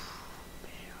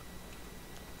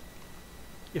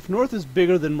 If north is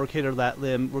bigger than Mercator lat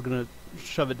lim, we're going to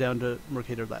shove it down to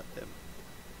Mercator lat lim.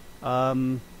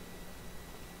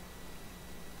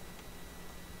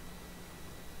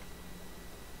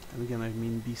 And again, I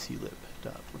mean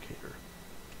bclib.mercator.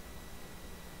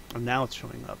 And now it's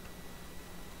showing up.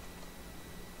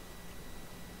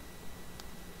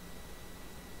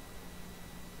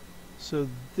 So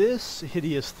this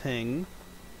hideous thing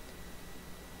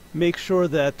makes sure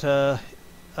that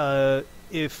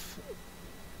if...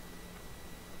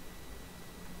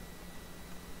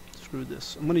 Screw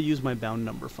this. I'm going to use my bound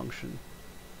number function.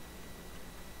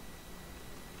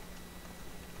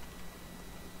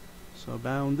 So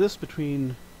bound this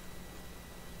between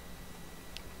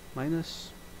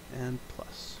minus and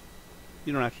plus.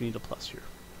 You don't actually need a plus here.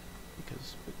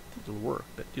 because it'll work,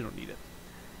 but you don't need it.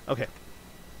 Okay.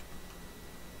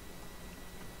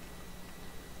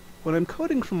 When I'm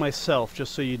coding for myself,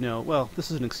 just so you know, well, this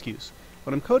is an excuse.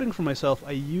 When I'm coding for myself,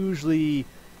 I usually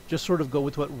just sort of go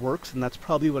with what works, and that's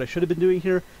probably what I should have been doing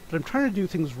here, but I'm trying to do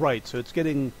things right, so it's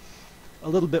getting a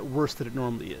little bit worse than it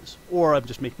normally is. Or I'm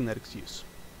just making that excuse.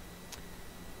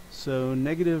 So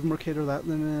negative Mercator lat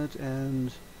limit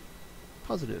and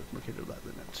positive Mercator lat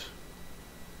limit.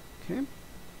 Okay.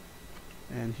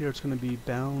 And here it's going to be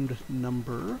bound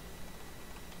number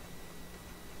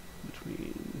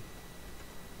between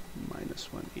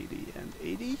minus 180 and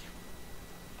 80.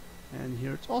 And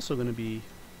here it's also going to be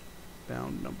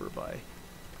bound number by,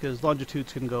 because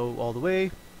longitudes can go all the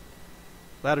way.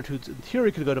 Latitudes in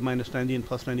theory could go to minus 90 and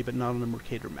plus 90, but not on a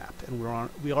Mercator map. And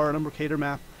we are on a Mercator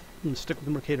map. I'm going to stick with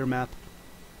the Mercator map.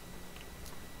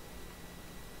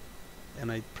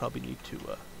 And I probably need to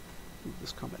move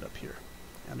this comment up here.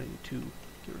 And I need to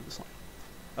get rid of this line.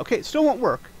 Okay, it still won't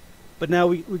work, but now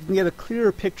we can get a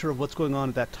clearer picture of what's going on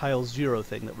at that tile 0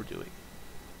 thing that we're doing.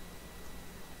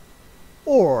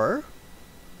 Or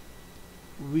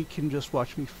we can just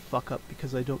watch me fuck up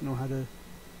because I don't know how to...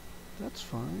 That's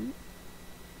fine.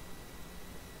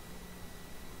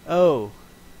 Oh.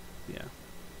 Yeah.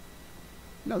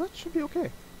 No, that should be okay.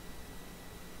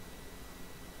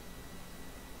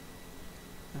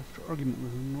 After argument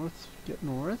with north, get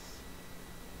north.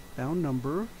 Bound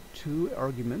number, 2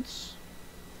 arguments.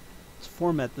 Let's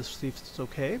format this, see if it's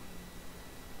okay.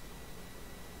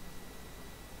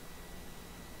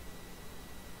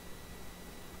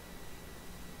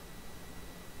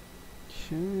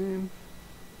 Okay.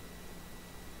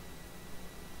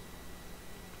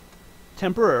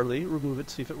 Temporarily remove it,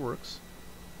 see if it works.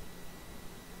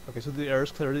 Okay, so the error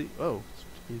is clearly... Oh,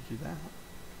 we need to do that.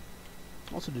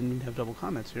 Also didn't even have double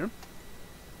comments here.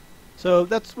 So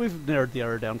that's, we've narrowed the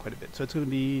error down quite a bit. So it's going to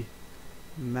be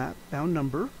map bound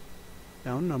number,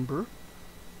 bound number,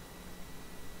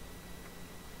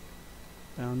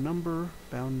 bound number,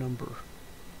 bound number.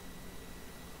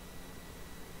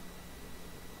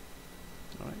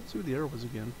 Alright, let's see what the error was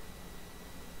again.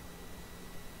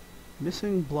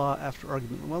 Missing blah after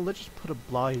argument. Well, let's just put a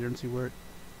blah here and see where it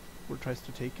tries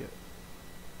to take it.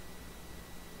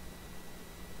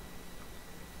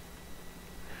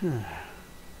 We're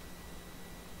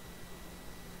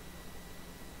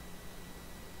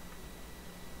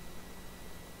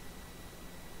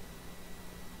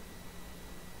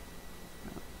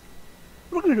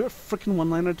going to do it frickin'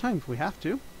 one line at a time if we have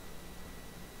to.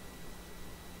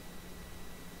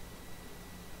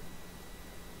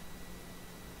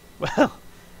 Well,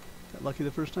 got lucky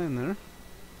the first time there.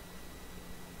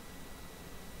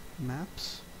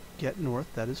 Maps, get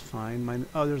north, that is fine.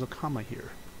 Oh, there's a comma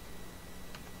here.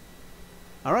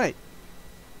 Alright.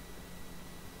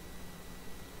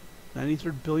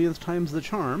 93rd billionth times the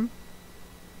charm.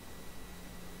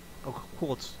 Oh,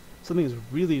 cool. It's something is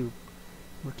really...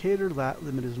 Mercator lat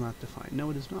limit is not defined.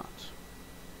 No, it is not.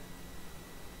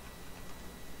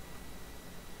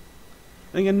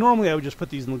 And again, normally I would just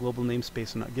put these in the global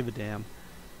namespace and not give a damn.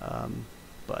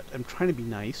 But I'm trying to be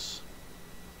nice.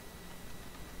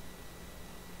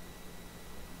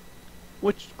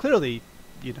 Which clearly,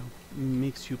 you know,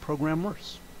 makes you program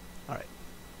worse. Alright.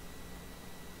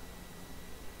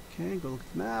 Okay, go look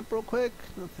at the map real quick.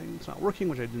 Nothing, it's not working,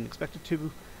 which I didn't expect it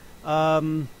to.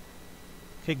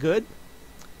 Okay, good.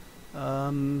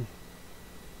 So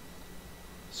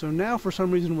now for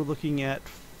some reason we're looking at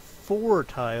 4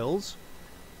 tiles.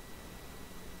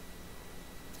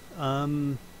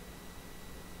 X0,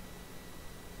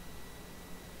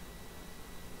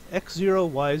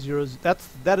 Y0,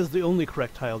 that is the only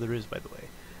correct tile there is, by the way.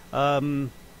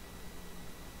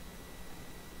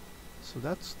 So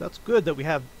that's good that we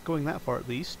have going that far at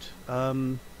least.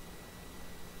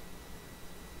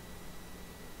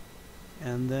 And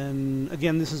then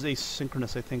again, this is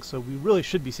asynchronous, I think, so we really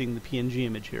should be seeing the PNG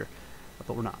image here,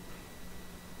 but we're not.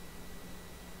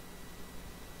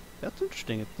 That's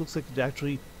interesting. It looks like it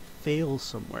actually fails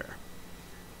somewhere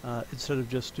instead of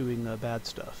just doing bad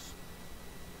stuff.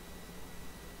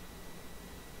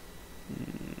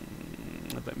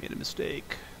 Have I made a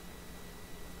mistake?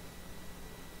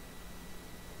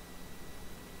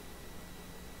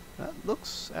 That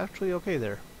looks actually okay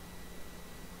there.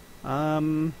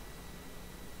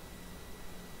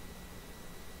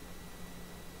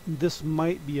 This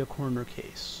might be a corner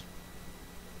case.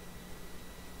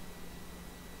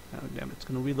 Oh damn it, it's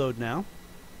going to reload now.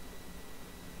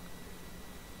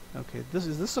 Okay,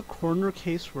 is this a corner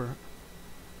case where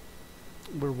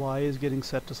Y is getting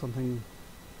set to something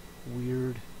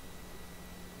weird?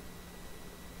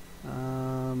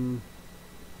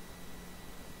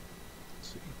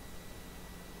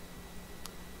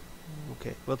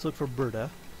 Okay, let's look for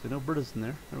Berta. I know Berta's in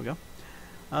there. There we go.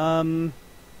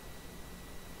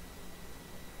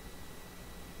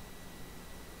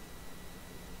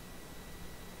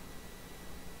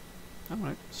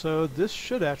 Alright, so this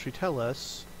should actually tell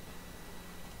us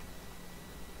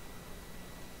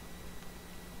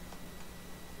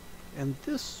and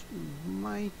this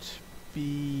might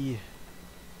be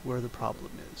where the problem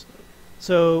is.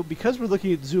 So, because we're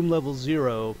looking at zoom level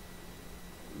 0,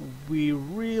 we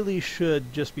really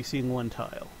should just be seeing one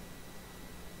tile.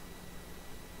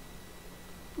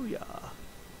 Booyah.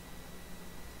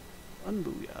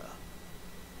 Unbooyah.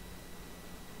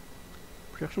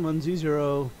 Projection 1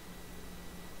 Z0.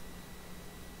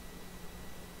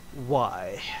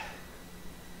 Y.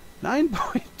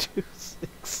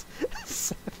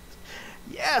 9.267.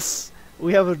 Yes!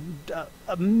 We have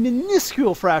a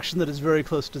minuscule fraction that is very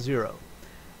close to 0.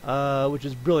 Which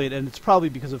is brilliant, and it's probably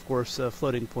because, of course,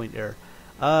 floating point error.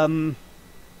 That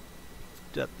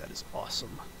is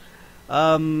awesome.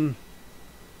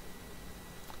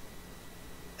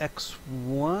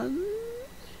 X1?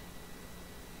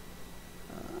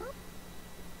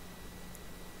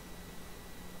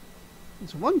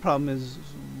 So one problem is,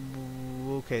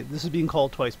 okay, this is being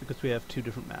called twice because we have two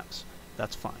different maps.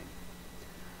 That's fine.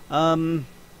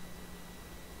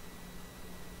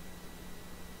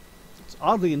 It's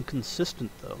oddly inconsistent,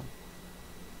 though.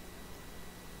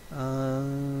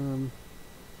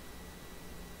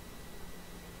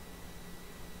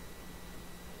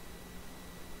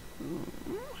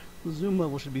 The zoom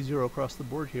level should be 0 across the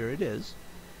board here. It is.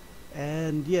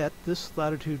 And yet, this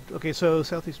latitude... Okay, so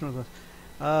southeast, northwest.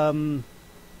 The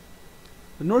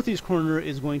northeast corner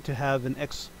is going to have an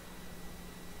X...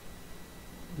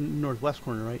 Northwest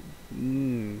corner, right?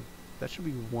 That should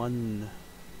be 1...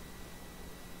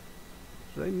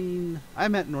 Should I mean... I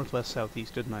meant northwest,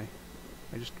 southeast, didn't I?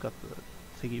 I just got the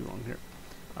thingy wrong here.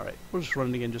 Alright, we'll just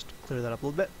run it again just to clear that up a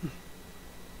little bit.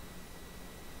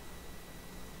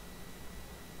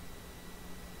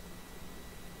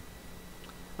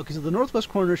 Okay, so the northwest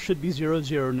corner should be 0,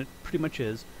 0, and it pretty much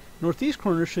is. Northeast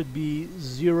corner should be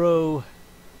 0,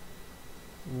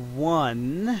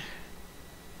 1.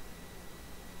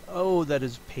 Oh, that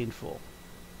is painful.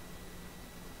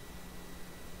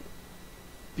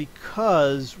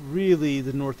 Because, really,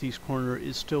 the northeast corner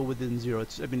is still within 0.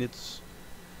 It's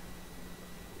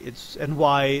and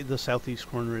why the southeast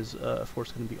corner is, of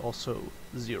course, going to be also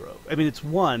 0. I mean, it's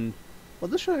 1. Well,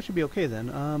 this should actually be okay,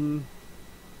 then.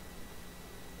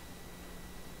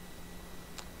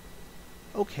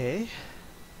 Okay.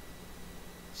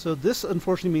 So this,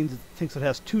 unfortunately, means it thinks it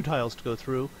has two tiles to go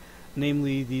through,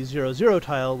 namely the 0, 0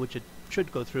 tile, which it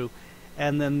should go through,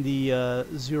 and then the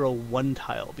 0, 1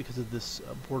 tile, because of this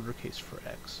border case for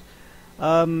X.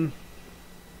 And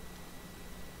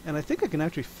I think I can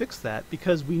actually fix that,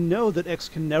 because we know that X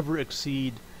can never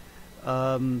exceed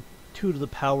 2 to the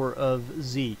power of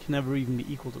Z, can never even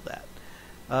be equal to that.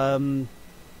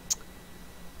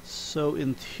 So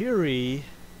in theory...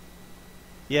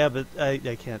 Yeah, but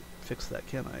I can't fix that,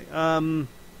 can I?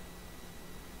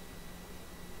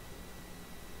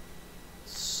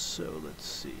 So let's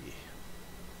see.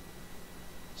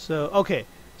 So, okay.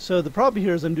 So the problem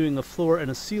here is I'm doing a floor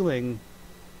and a ceiling,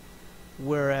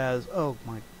 whereas, oh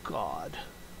my god.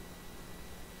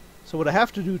 So what I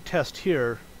have to do test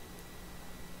here,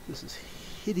 this is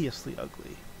hideously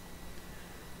ugly.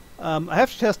 I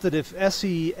have to test that if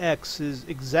SEX is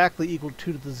exactly equal to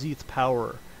 2 to the zth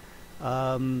power,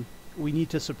 we need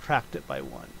to subtract it by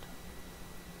 1.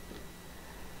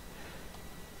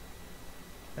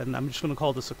 And I'm just going to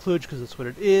call this a kludge because that's what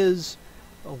it is.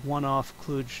 A one-off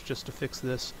kludge just to fix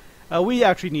this. We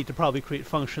actually need to probably create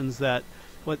functions that,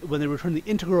 when they return the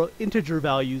integer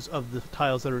values of the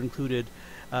tiles that are included,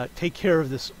 take care of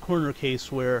this corner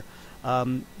case where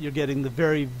you're getting the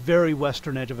very, very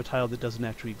western edge of a tile that doesn't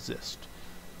actually exist.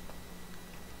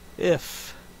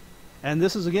 If... And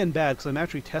this is, again, bad, because I'm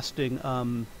actually testing,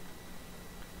 what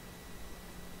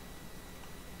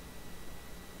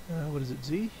is it,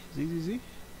 Z? Z?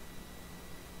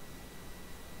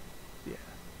 Yeah.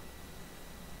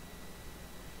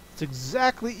 It's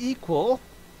exactly equal.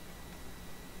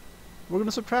 We're going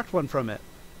to subtract 1 from it.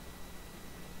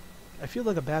 I feel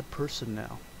like a bad person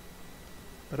now.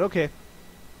 But okay.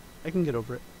 I can get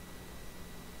over it.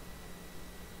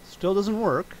 Still doesn't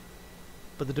work,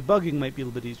 but the debugging might be a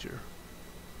little bit easier.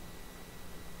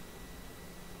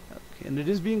 Okay, and it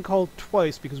is being called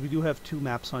twice because we do have 2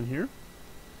 maps on here.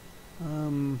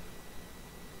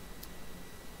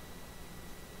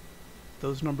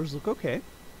 Those numbers look okay.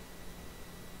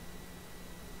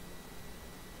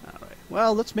 Alright,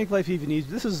 well, let's make life even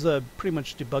easier. This is pretty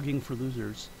much debugging for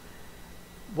losers.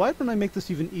 why don't I make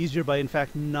this even easier by, in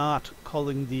fact, not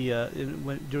calling the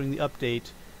during the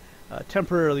update,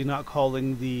 temporarily not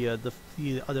calling the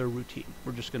other routine.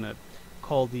 We're just going to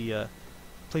call the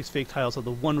place fake tiles of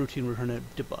the one routine we're trying to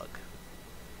debug.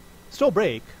 Still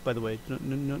break, by the way.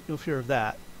 No fear of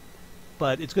that.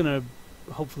 But it's going to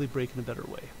hopefully break in a better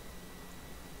way.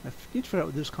 I need to figure out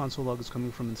where this console log is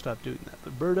coming from and stop doing that.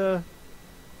 But Berta.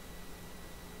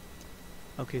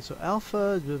 Okay, so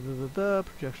alpha,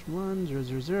 projection 1, 0,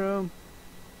 0, 0,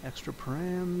 extra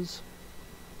params.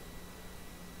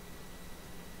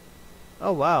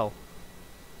 Oh, wow.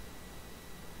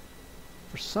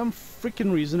 For some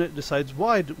freaking reason, it decides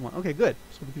why. Okay, good.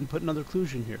 So we can put another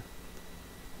occlusion here.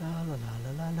 La la la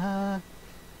la la la.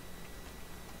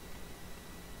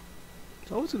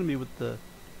 It's always going to be with the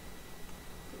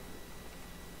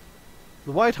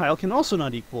Y tile can also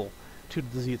not equal 2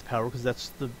 to the zth power because that's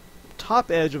the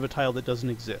top edge of a tile that doesn't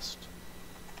exist.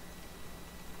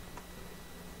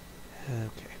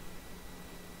 Okay.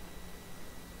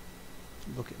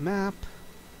 Look at map.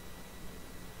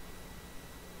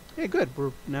 Hey, good.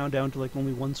 We're now down to like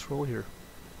only one scroll here.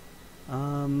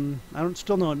 I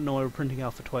still don't know why we're printing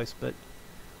alpha twice, but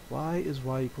why is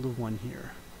y equal to 1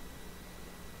 here?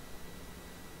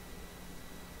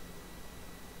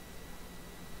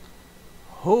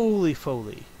 Holy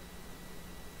foley.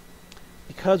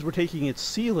 Because we're taking its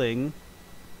ceiling,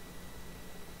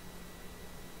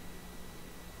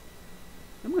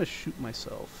 I'm going to shoot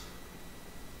myself.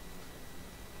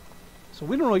 So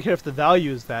we don't really care if the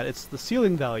value is that, it's the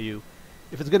ceiling value.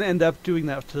 If it's going to end up doing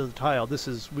that to the tile, this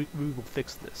is we will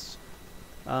fix this.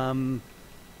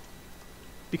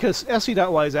 Because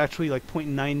se.y is actually like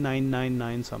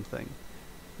 0.9999 something.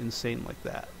 Insane like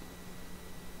that.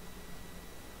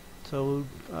 So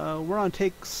we're on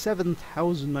take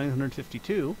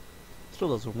 7,952. Still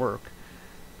doesn't work.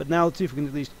 But now let's see if we can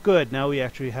at least... Good, now we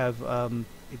actually have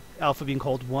alpha being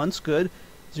called once. Good.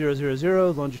 0, 0,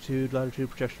 0, longitude, latitude,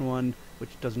 projection 1, which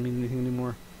doesn't mean anything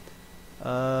anymore.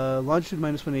 Longitude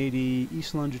minus 180,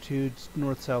 east longitude,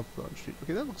 north, south longitude.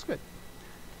 Okay, that looks good.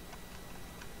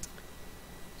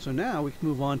 So now we can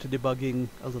move on to debugging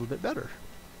a little bit better.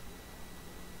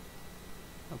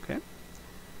 Okay.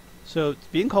 So it's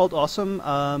being called awesome.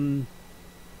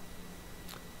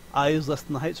 I is less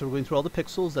than the height, so we're going through all the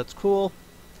pixels. That's cool.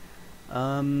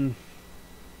 We're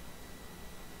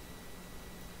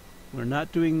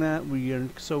not doing that.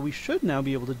 So we should now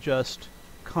be able to just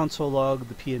console log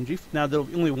the PNG. Now there'll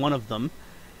be only one of them,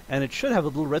 and it should have a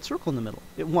little red circle in the middle.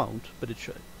 It won't, but it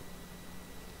should.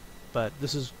 But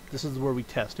this is where we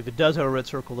test. If it does have a red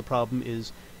circle, the problem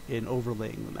is in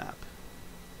overlaying the map.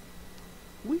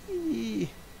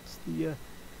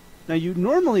 Now you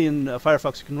normally in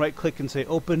Firefox you can right click and say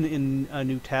open in a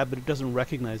new tab, but it doesn't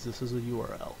recognize this as a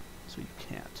URL, so you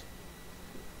can't.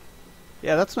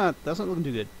 Yeah, that's not looking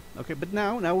too good. Okay, but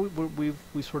now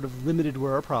we've sort of limited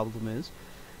where our problem is.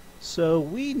 So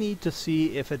we need to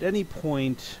see if at any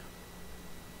point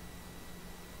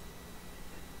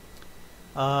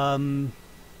data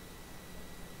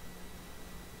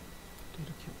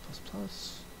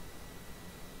plus.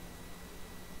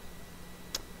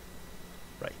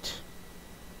 Right.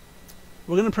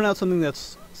 We're going to print out something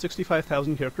that's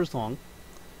 65,000 characters long.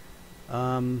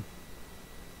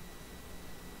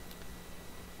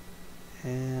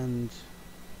 And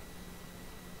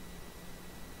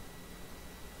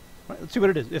right, let's see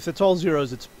what it is. If it's all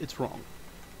zeros, it's wrong.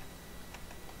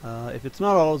 If it's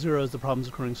not all zeros, the problem's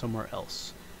occurring somewhere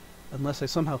else. Unless I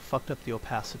somehow fucked up the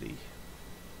opacity.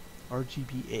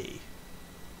 RGBA.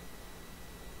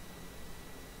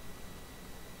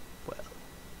 Well,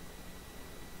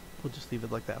 we'll just leave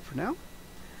it like that for now.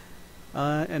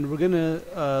 And we're going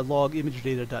to log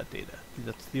image.data.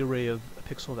 That's the array of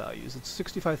pixel values. It's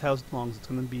 65,000 long, so it's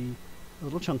going to be a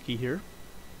little chunky here.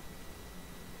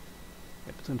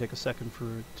 Yep, it's going to take a second for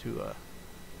it to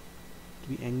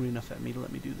be angry enough at me to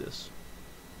let me do this.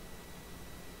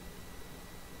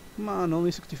 Come on,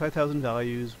 only 65,000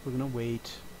 values. We're going to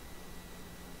wait.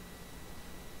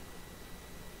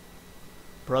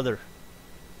 Brother.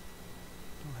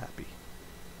 So happy.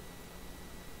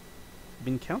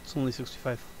 Bin count's only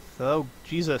 65. Oh,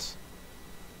 Jesus.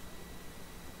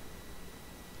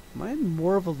 Am I in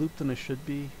more of a loop than I should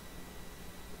be?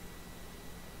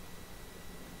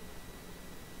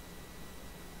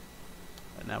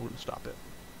 And now we're going to stop it.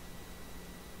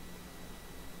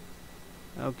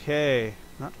 Okay,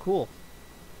 not cool.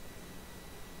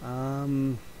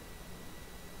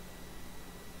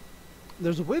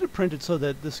 There's a way to print it so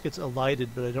that this gets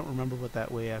elided, but I don't remember what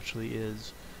that way actually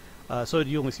is. So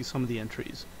you only see some of the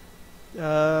entries.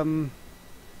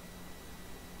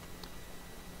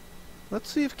 Let's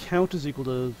see if count is equal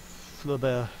to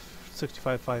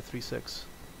 65536.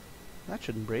 That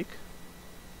shouldn't break.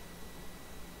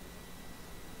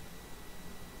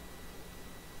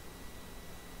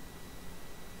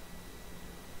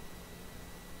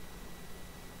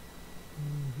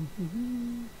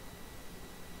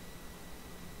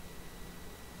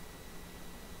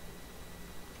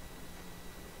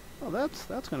 Oh, that's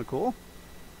kind of cool.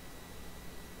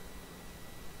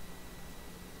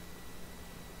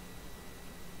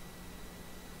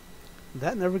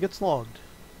 That never gets logged.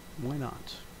 Why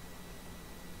not?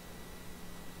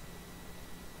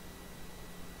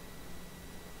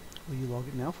 Will you log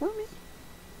it now for me?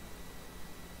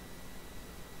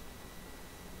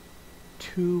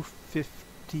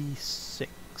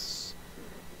 256.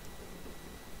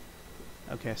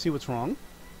 Okay, I see what's wrong.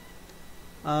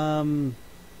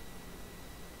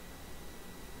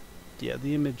 Yeah,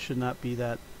 the image should not be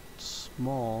that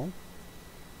small.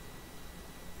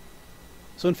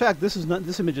 So in fact, this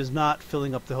image is not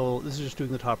filling up the whole. This is just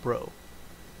doing the top row.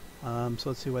 So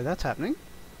let's see why that's happening.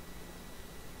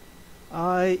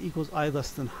 I equals I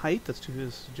less than height. That's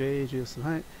j less than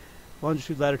height.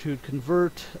 Longitude, latitude,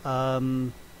 convert.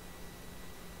 I'm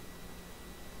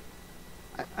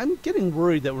getting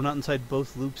worried that we're not inside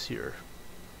both loops here.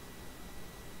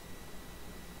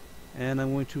 And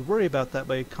I'm going to worry about that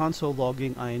by console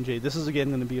logging I and j. This is again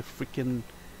going to be a freaking,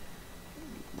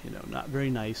 not very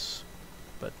nice,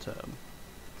 but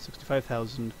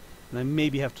 65,000. And I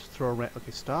maybe have to throw around.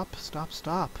 Okay, stop.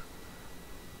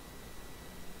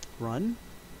 Run.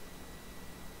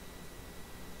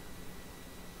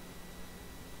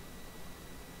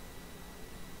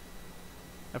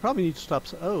 I probably need to stop.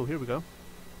 Oh, here we go.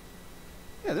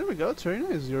 Yeah, there we go. It's very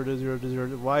nice. 0 to 0 to 0.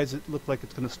 Why does it look like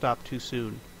it's going to stop too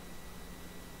soon?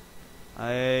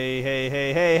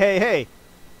 Hey.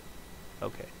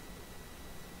 Okay.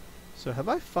 So have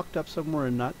I fucked up somewhere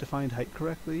and not defined height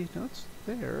correctly? No, it's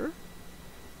there.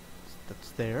 That's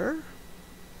there.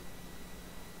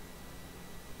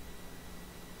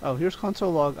 Oh, here's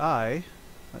console log I.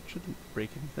 That shouldn't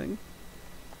break anything.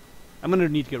 I'm going to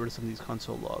need to get rid of some of these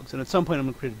console logs. And at some point I'm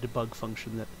going to create a debug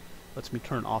function that lets me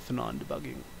turn off and on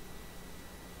debugging.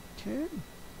 Okay.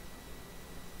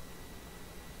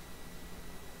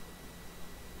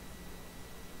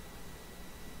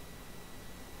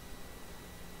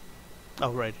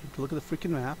 Oh, right. I have to look at the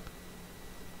freaking map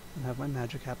and have my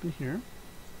magic happen here.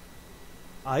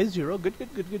 I0.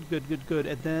 Good.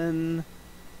 And then,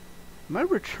 am I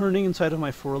returning inside of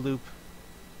my for loop?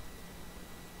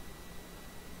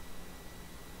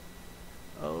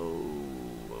 Oh.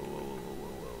 Whoa.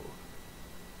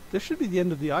 This should be the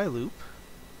end of the I loop.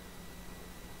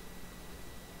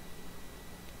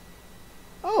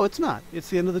 Oh, it's not.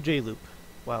 It's the end of the J loop.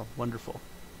 Wow, wonderful.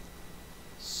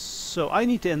 So I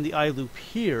need to end the I loop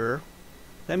here.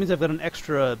 That means I've got an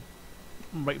extra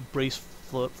brace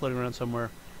floating around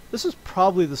somewhere. This is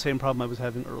probably the same problem I was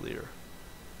having earlier.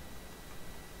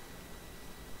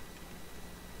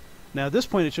 Now at this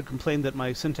point it should complain that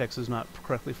my syntax is not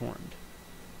correctly formed.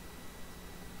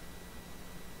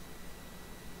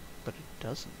 But it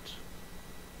doesn't.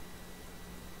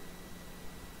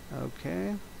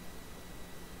 Okay.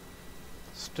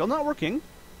 Still not working.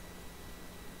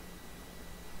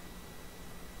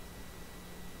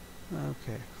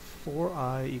 Okay, for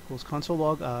I equals console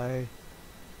log I.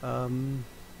 I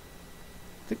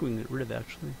think we can get rid of that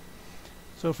actually.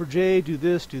 So for j, do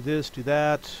this, do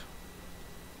that.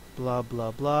 Blah,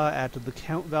 blah, blah. Add to the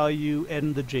count value,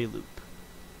 end the j loop.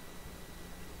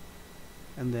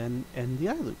 And then end the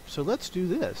I loop. So let's do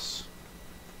this.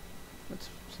 Let's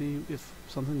see if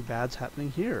something bad's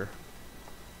happening here.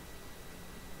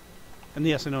 And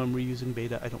yes, I know I'm reusing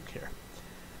beta. I don't care.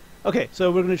 Okay, so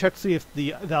we're going to check to see if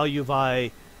the value of I,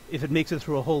 if it makes it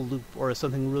through a whole loop or if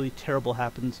something really terrible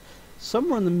happens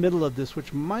somewhere in the middle of this,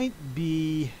 which might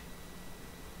be,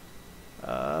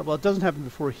 well, it doesn't happen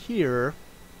before here.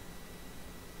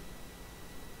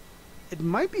 It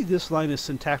might be this line is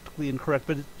syntactically incorrect,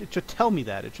 but it should tell me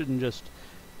that. It shouldn't just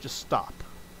stop.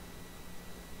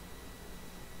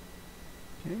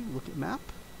 Okay, look at map.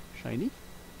 Shiny.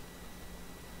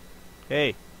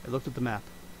 Hey, I looked at the map.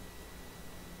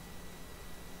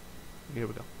 Here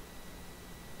we go.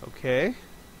 Okay.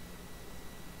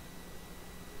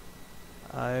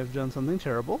 I've done something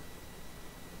terrible.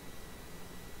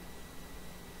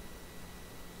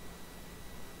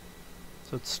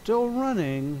 So it's still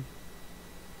running,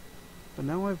 but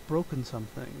now I've broken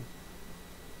something.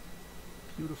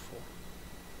 Beautiful.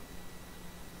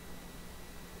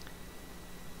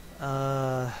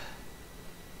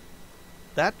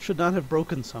 That should not have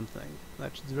broken something.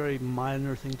 That's a very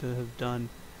minor thing to have done.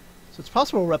 So it's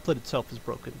possible repl itself is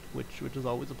broken, which is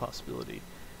always a possibility.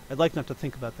 I'd like not to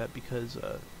think about that because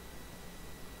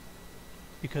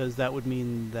that would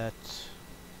mean that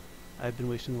I've been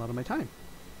wasting a lot of my time.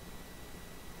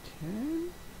 Okay.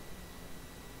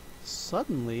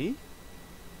 Suddenly,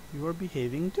 you are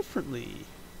behaving differently.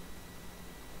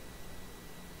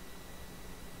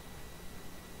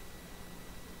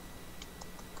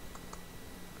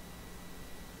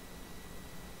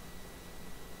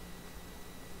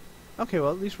 Okay,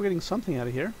 well, at least we're getting something out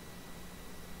of here.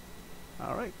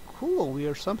 Alright, cool. We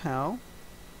are somehow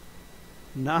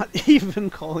not even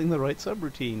calling the right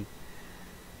subroutine.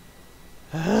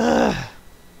 Okay,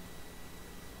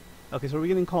 so are we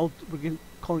getting called,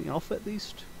 calling alpha at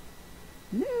least?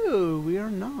 No, we are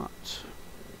not.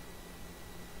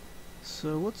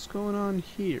 So what's going on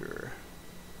here?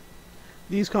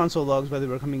 These console logs, by the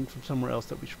way, are coming from somewhere else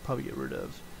that we should probably get rid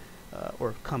of.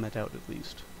 Or comment out at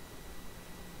least.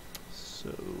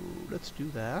 So let's do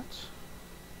that.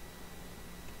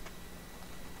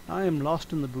 I am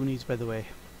lost in the boonies, by the way.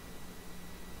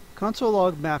 Console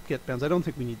log map get bounds. I don't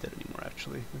think we need that anymore,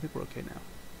 actually. I think we're okay now.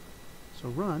 So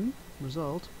run,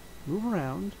 result, move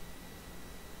around.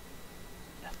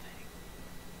 Nothing.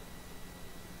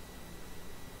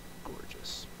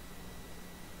 Gorgeous.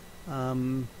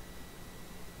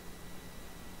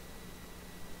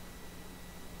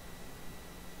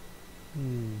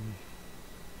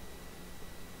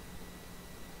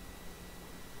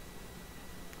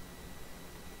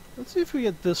 Let's see if we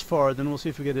get this far, then we'll see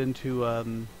if we get into,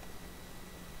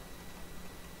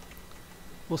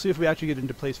 we'll see if we actually get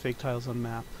into place fake tiles on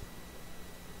map.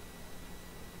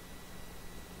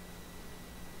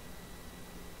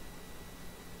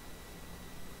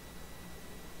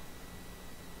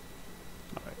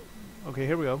 Alright. Okay,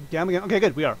 here we go. Gamma. Okay,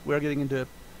 good, we are getting into,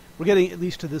 we're getting at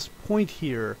least to this point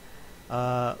here,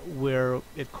 where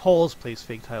it calls place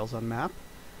fake tiles on map.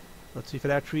 Let's see if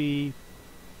it actually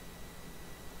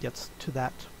gets to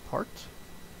that part.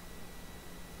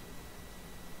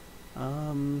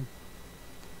 Well,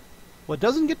 it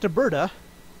doesn't get to Berta,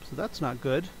 so that's not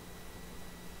good.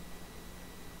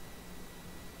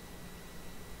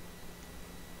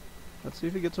 Let's see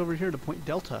if it gets over here to point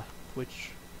delta,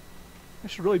 which I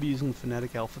should really be using the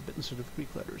phonetic alphabet instead of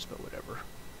Greek letters, but whatever.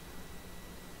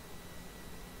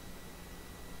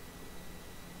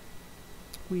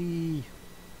 We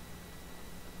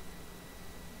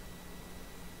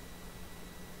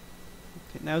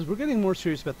okay, now as we're getting more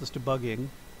serious about this debugging,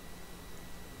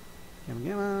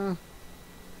 gamma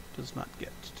does not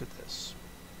get to this.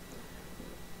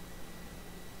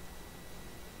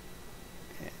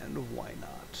 And why not?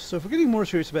 So if we're getting more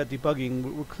serious about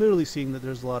debugging, we're clearly seeing that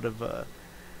there's a lot of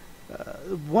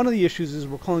one of the issues is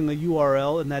we're calling the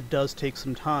URL, and that does take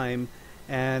some time,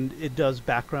 and it does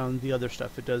background the other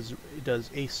stuff. It does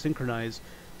asynchronize,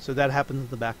 so that happens in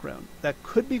the background. That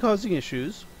could be causing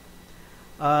issues.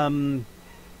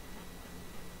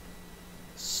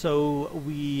 So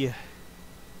we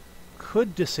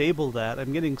could disable that.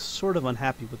 I'm getting sort of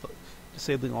unhappy with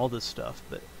disabling all this stuff,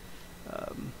 but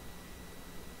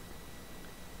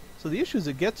so the issue is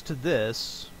it gets to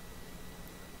this,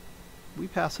 we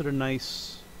pass it a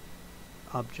nice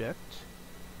object,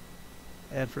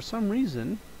 and for some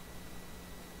reason,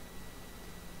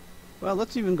 well,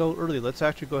 let's even go early. Let's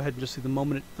actually go ahead and just see the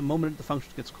moment the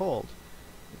function gets called.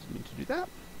 Doesn't mean to do that.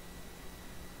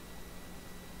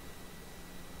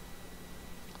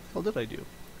 What the hell did I do?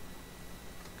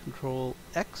 Control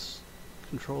X,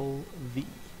 Control V.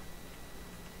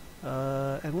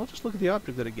 And we'll just look at the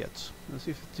object that it gets. Let's see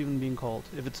if it's even being called.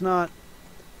 If it's not,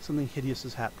 something hideous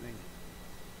is happening.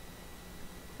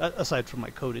 Aside from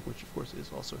my coding, which of course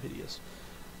is also hideous.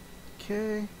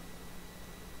 Okay.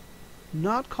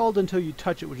 Not called until you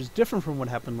touch it, which is different from what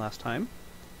happened last time.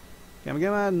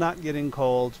 Gamma not getting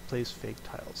called, place fake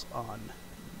tiles on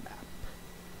map.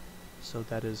 So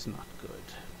that is not good.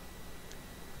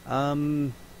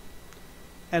 And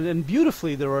then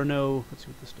beautifully there are no, let's see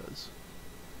what this does.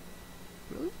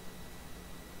 Really?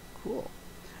 Cool.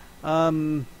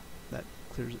 That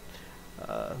clears it.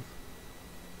 That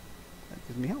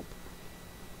gives me help.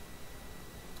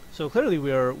 So clearly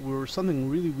we're something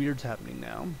really weird's happening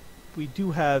now. We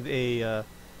do have a, I'm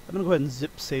going to go ahead and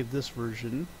zip save this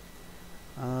version.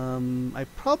 I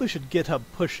probably should GitHub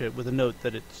push it with a note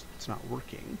that it's not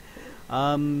working.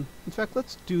 In fact,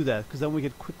 let's do that, because then we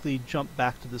could quickly jump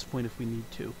back to this point if we need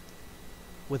to,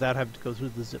 without having to go through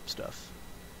the zip stuff.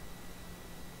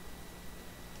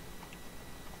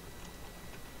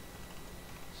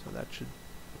 So that should...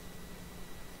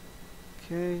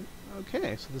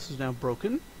 Okay, so this is now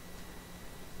broken.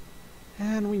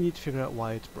 And we need to figure out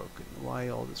why it's broken, why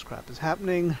all this crap is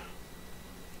happening.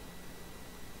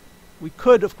 We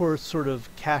could, of course, sort of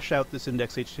cache out this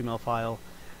index.html file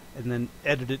and then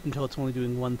edit it until it's only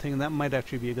doing one thing, and that might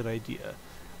actually be a good idea.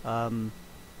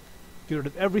 Get rid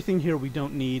of everything here we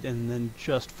don't need and then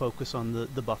just focus on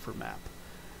the buffer map.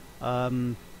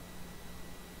 And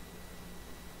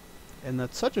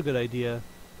that's such a good idea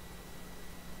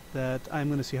that I'm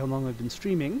going to see how long I've been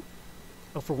streaming.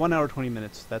 Oh, for 1 hour 20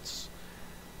 minutes. That's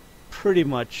pretty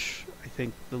much, I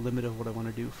think, the limit of what I want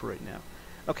to do for right now.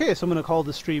 Okay, so I'm going to call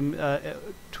the stream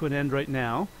to an end right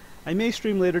now. I may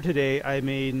stream later today, I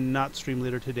may not stream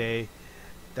later today.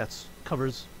 That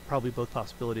covers probably both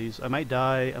possibilities. I might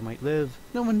die, I might live.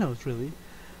 No one knows, really.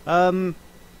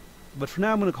 But for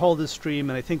now I'm going to call this stream,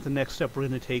 and I think the next step we're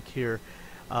going to take here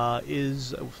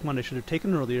is one I should have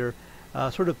taken earlier,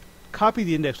 sort of copy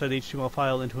the index.html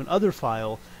file into another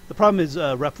file. The problem is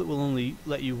repl will only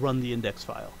let you run the index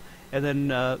file. And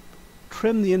then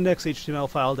trim the index.html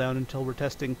file down until we're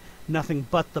testing nothing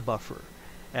but the buffer.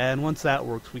 And once that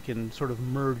works, we can sort of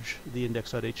merge the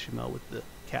index.html with the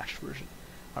cached version.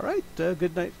 Alright,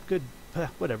 good night, good,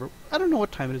 whatever. I don't know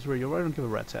what time it is where you are, I don't give a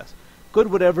rat's ass. Good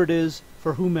whatever it is,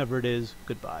 for whomever it is,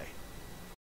 goodbye.